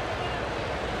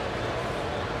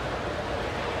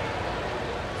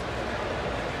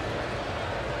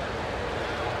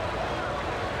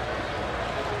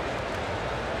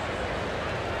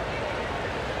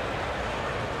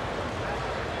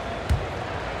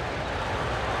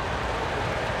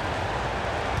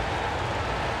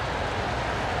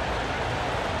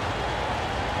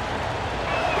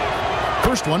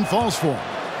 First one falls for him.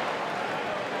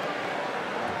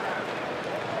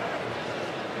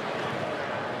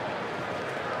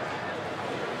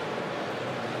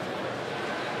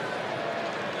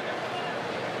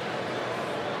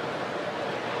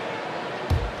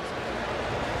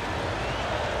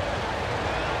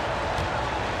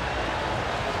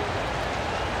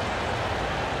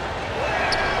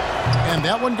 And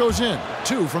that one goes in.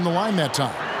 2 from the line that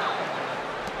time.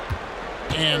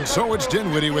 And so it's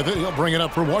Dinwiddie with it. He'll bring it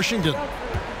up for Washington.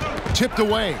 Tipped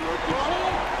away.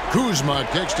 Kuzma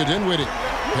kicks to Dinwiddie.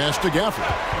 Pass to Gafford.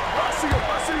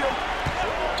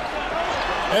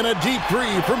 And a deep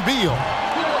 3 from Beal.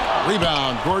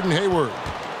 Rebound, Gordon Hayward.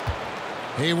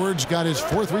 Hayward's got his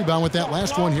 4th rebound with that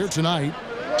last one here tonight.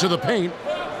 To the paint.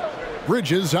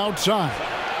 Bridges outside.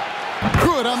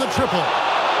 Good on the triple.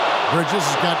 Bridges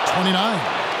has got 29.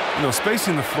 You know,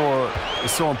 spacing the floor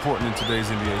is so important in today's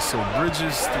NBA. So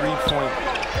Bridges' three-point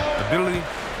ability,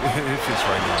 it fits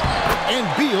right now. And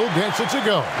Beal gets it to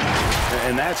go.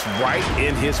 And that's right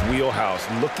in his wheelhouse,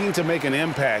 looking to make an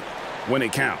impact when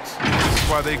it counts. That's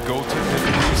why they go to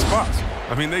different spots.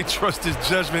 I mean, they trust his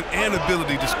judgment and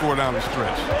ability to score down the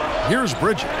stretch. Here's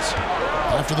Bridges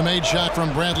after the made shot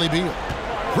from Bradley Beal.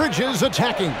 Bridges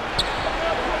attacking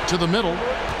to the middle.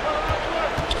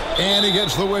 And he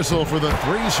gets the whistle for the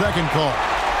 3-second call.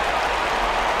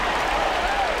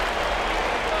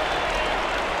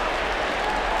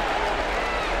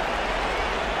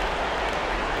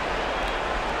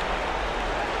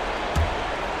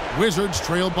 Wizards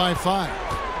trailed by 5.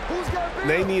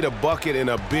 They need a bucket in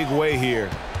a big way here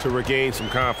to regain some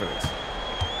confidence.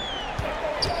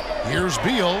 Here's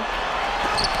Beal.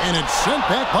 And it's sent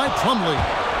back by Plumlee.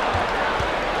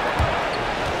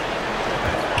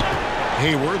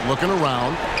 Hayward looking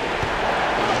around.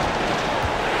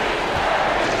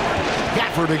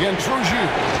 Gafford against Rozier.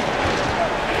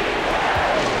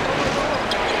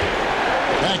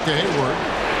 Back to Hayward.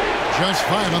 Just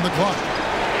 5 on the clock.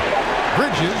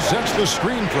 Bridges sets the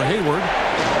screen for Hayward.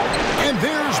 And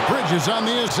there's Bridges on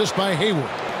the assist by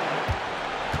Hayward.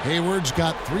 Hayward's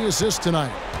got 3 assists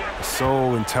tonight.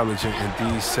 So intelligent in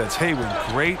these sets. Hayward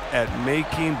great at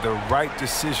making the right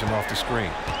decision off the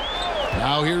screen.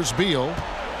 Now here's Beal. Not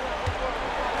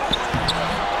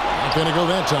going to go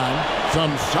that time.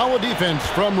 Some solid defense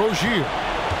from Rozier.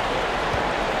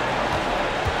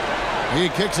 He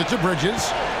kicks it to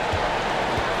Bridges.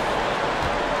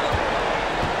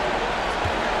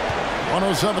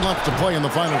 1:07 left to play in the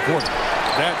final quarter.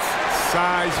 That's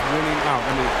size winning out.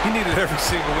 I mean, he needed every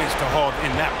single inch to haul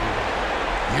in that one.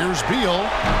 Here's Beal.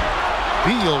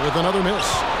 Beal with another miss.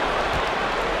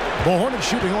 The Hornets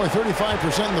shooting only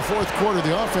 35% in the fourth quarter.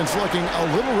 The offense looking a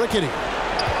little rickety.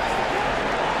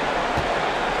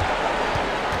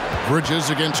 Bridges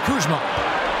against Kuzma.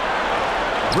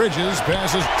 Bridges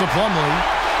passes to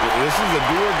Plumlee. This is a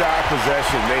do-or-die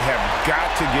possession. They have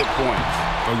got to get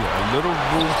points. Oh, yeah, a little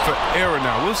room for error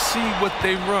now. We'll see what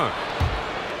they run.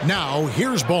 Now,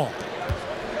 here's Ball.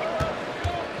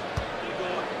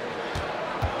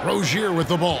 Rozier with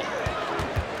the ball.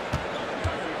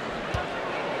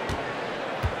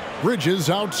 Bridges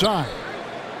outside.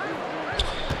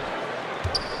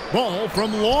 Ball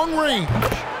from long range.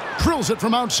 Drills it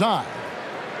from outside.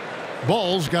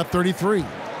 Ball's got 33.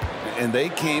 And they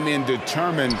came in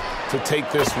determined to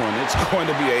take this one. It's going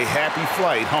to be a happy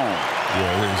flight home.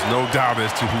 Yeah, there's no doubt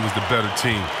as to who was the better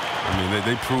team. I mean,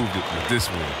 they proved it with this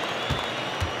one.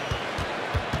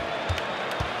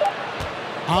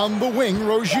 On the wing,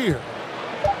 Rozier.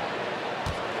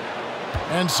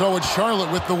 And so it's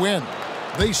Charlotte with the win.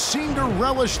 They seem to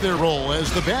relish their role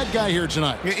as the bad guy here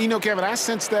tonight. You know, Kevin, I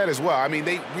sense that as well. I mean,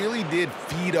 they really did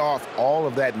feed off all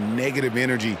of that negative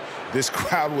energy this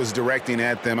crowd was directing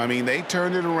at them. I mean, they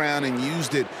turned it around and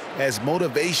used it as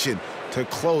motivation to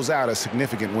close out a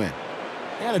significant win.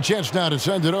 And a chance now to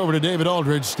send it over to David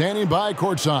Aldridge, standing by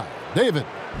courtside. David.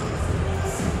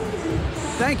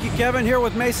 Thank you, Kevin. Here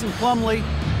with Mason Plumlee.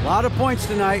 A lot of points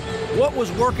tonight. What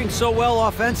was working so well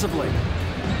offensively?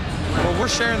 Well, we're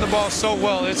sharing the ball so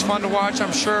well. It's fun to watch,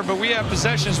 I'm sure, but we have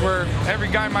possessions where every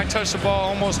guy might touch the ball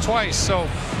almost twice. So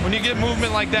when you get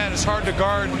movement like that, it's hard to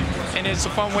guard, and it's a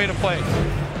fun way to play.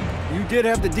 You did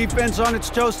have the defense on its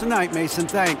toes tonight, Mason.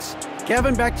 Thanks.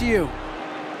 Kevin, back to you.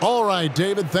 All right,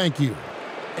 David, thank you.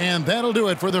 And that'll do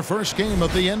it for the first game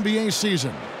of the NBA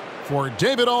season. For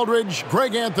David Aldridge,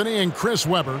 Greg Anthony, and Chris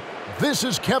Webber, this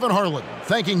is Kevin Harlan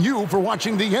thanking you for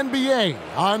watching the NBA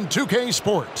on 2K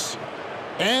Sports.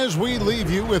 As we leave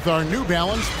you with our New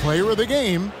Balance Player of the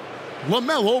Game,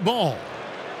 LaMelo Ball.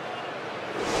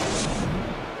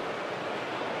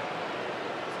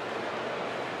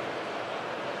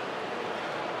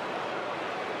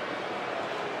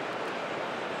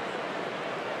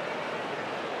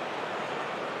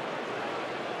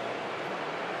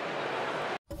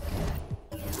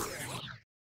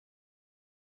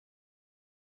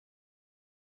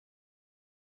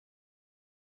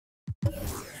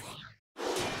 You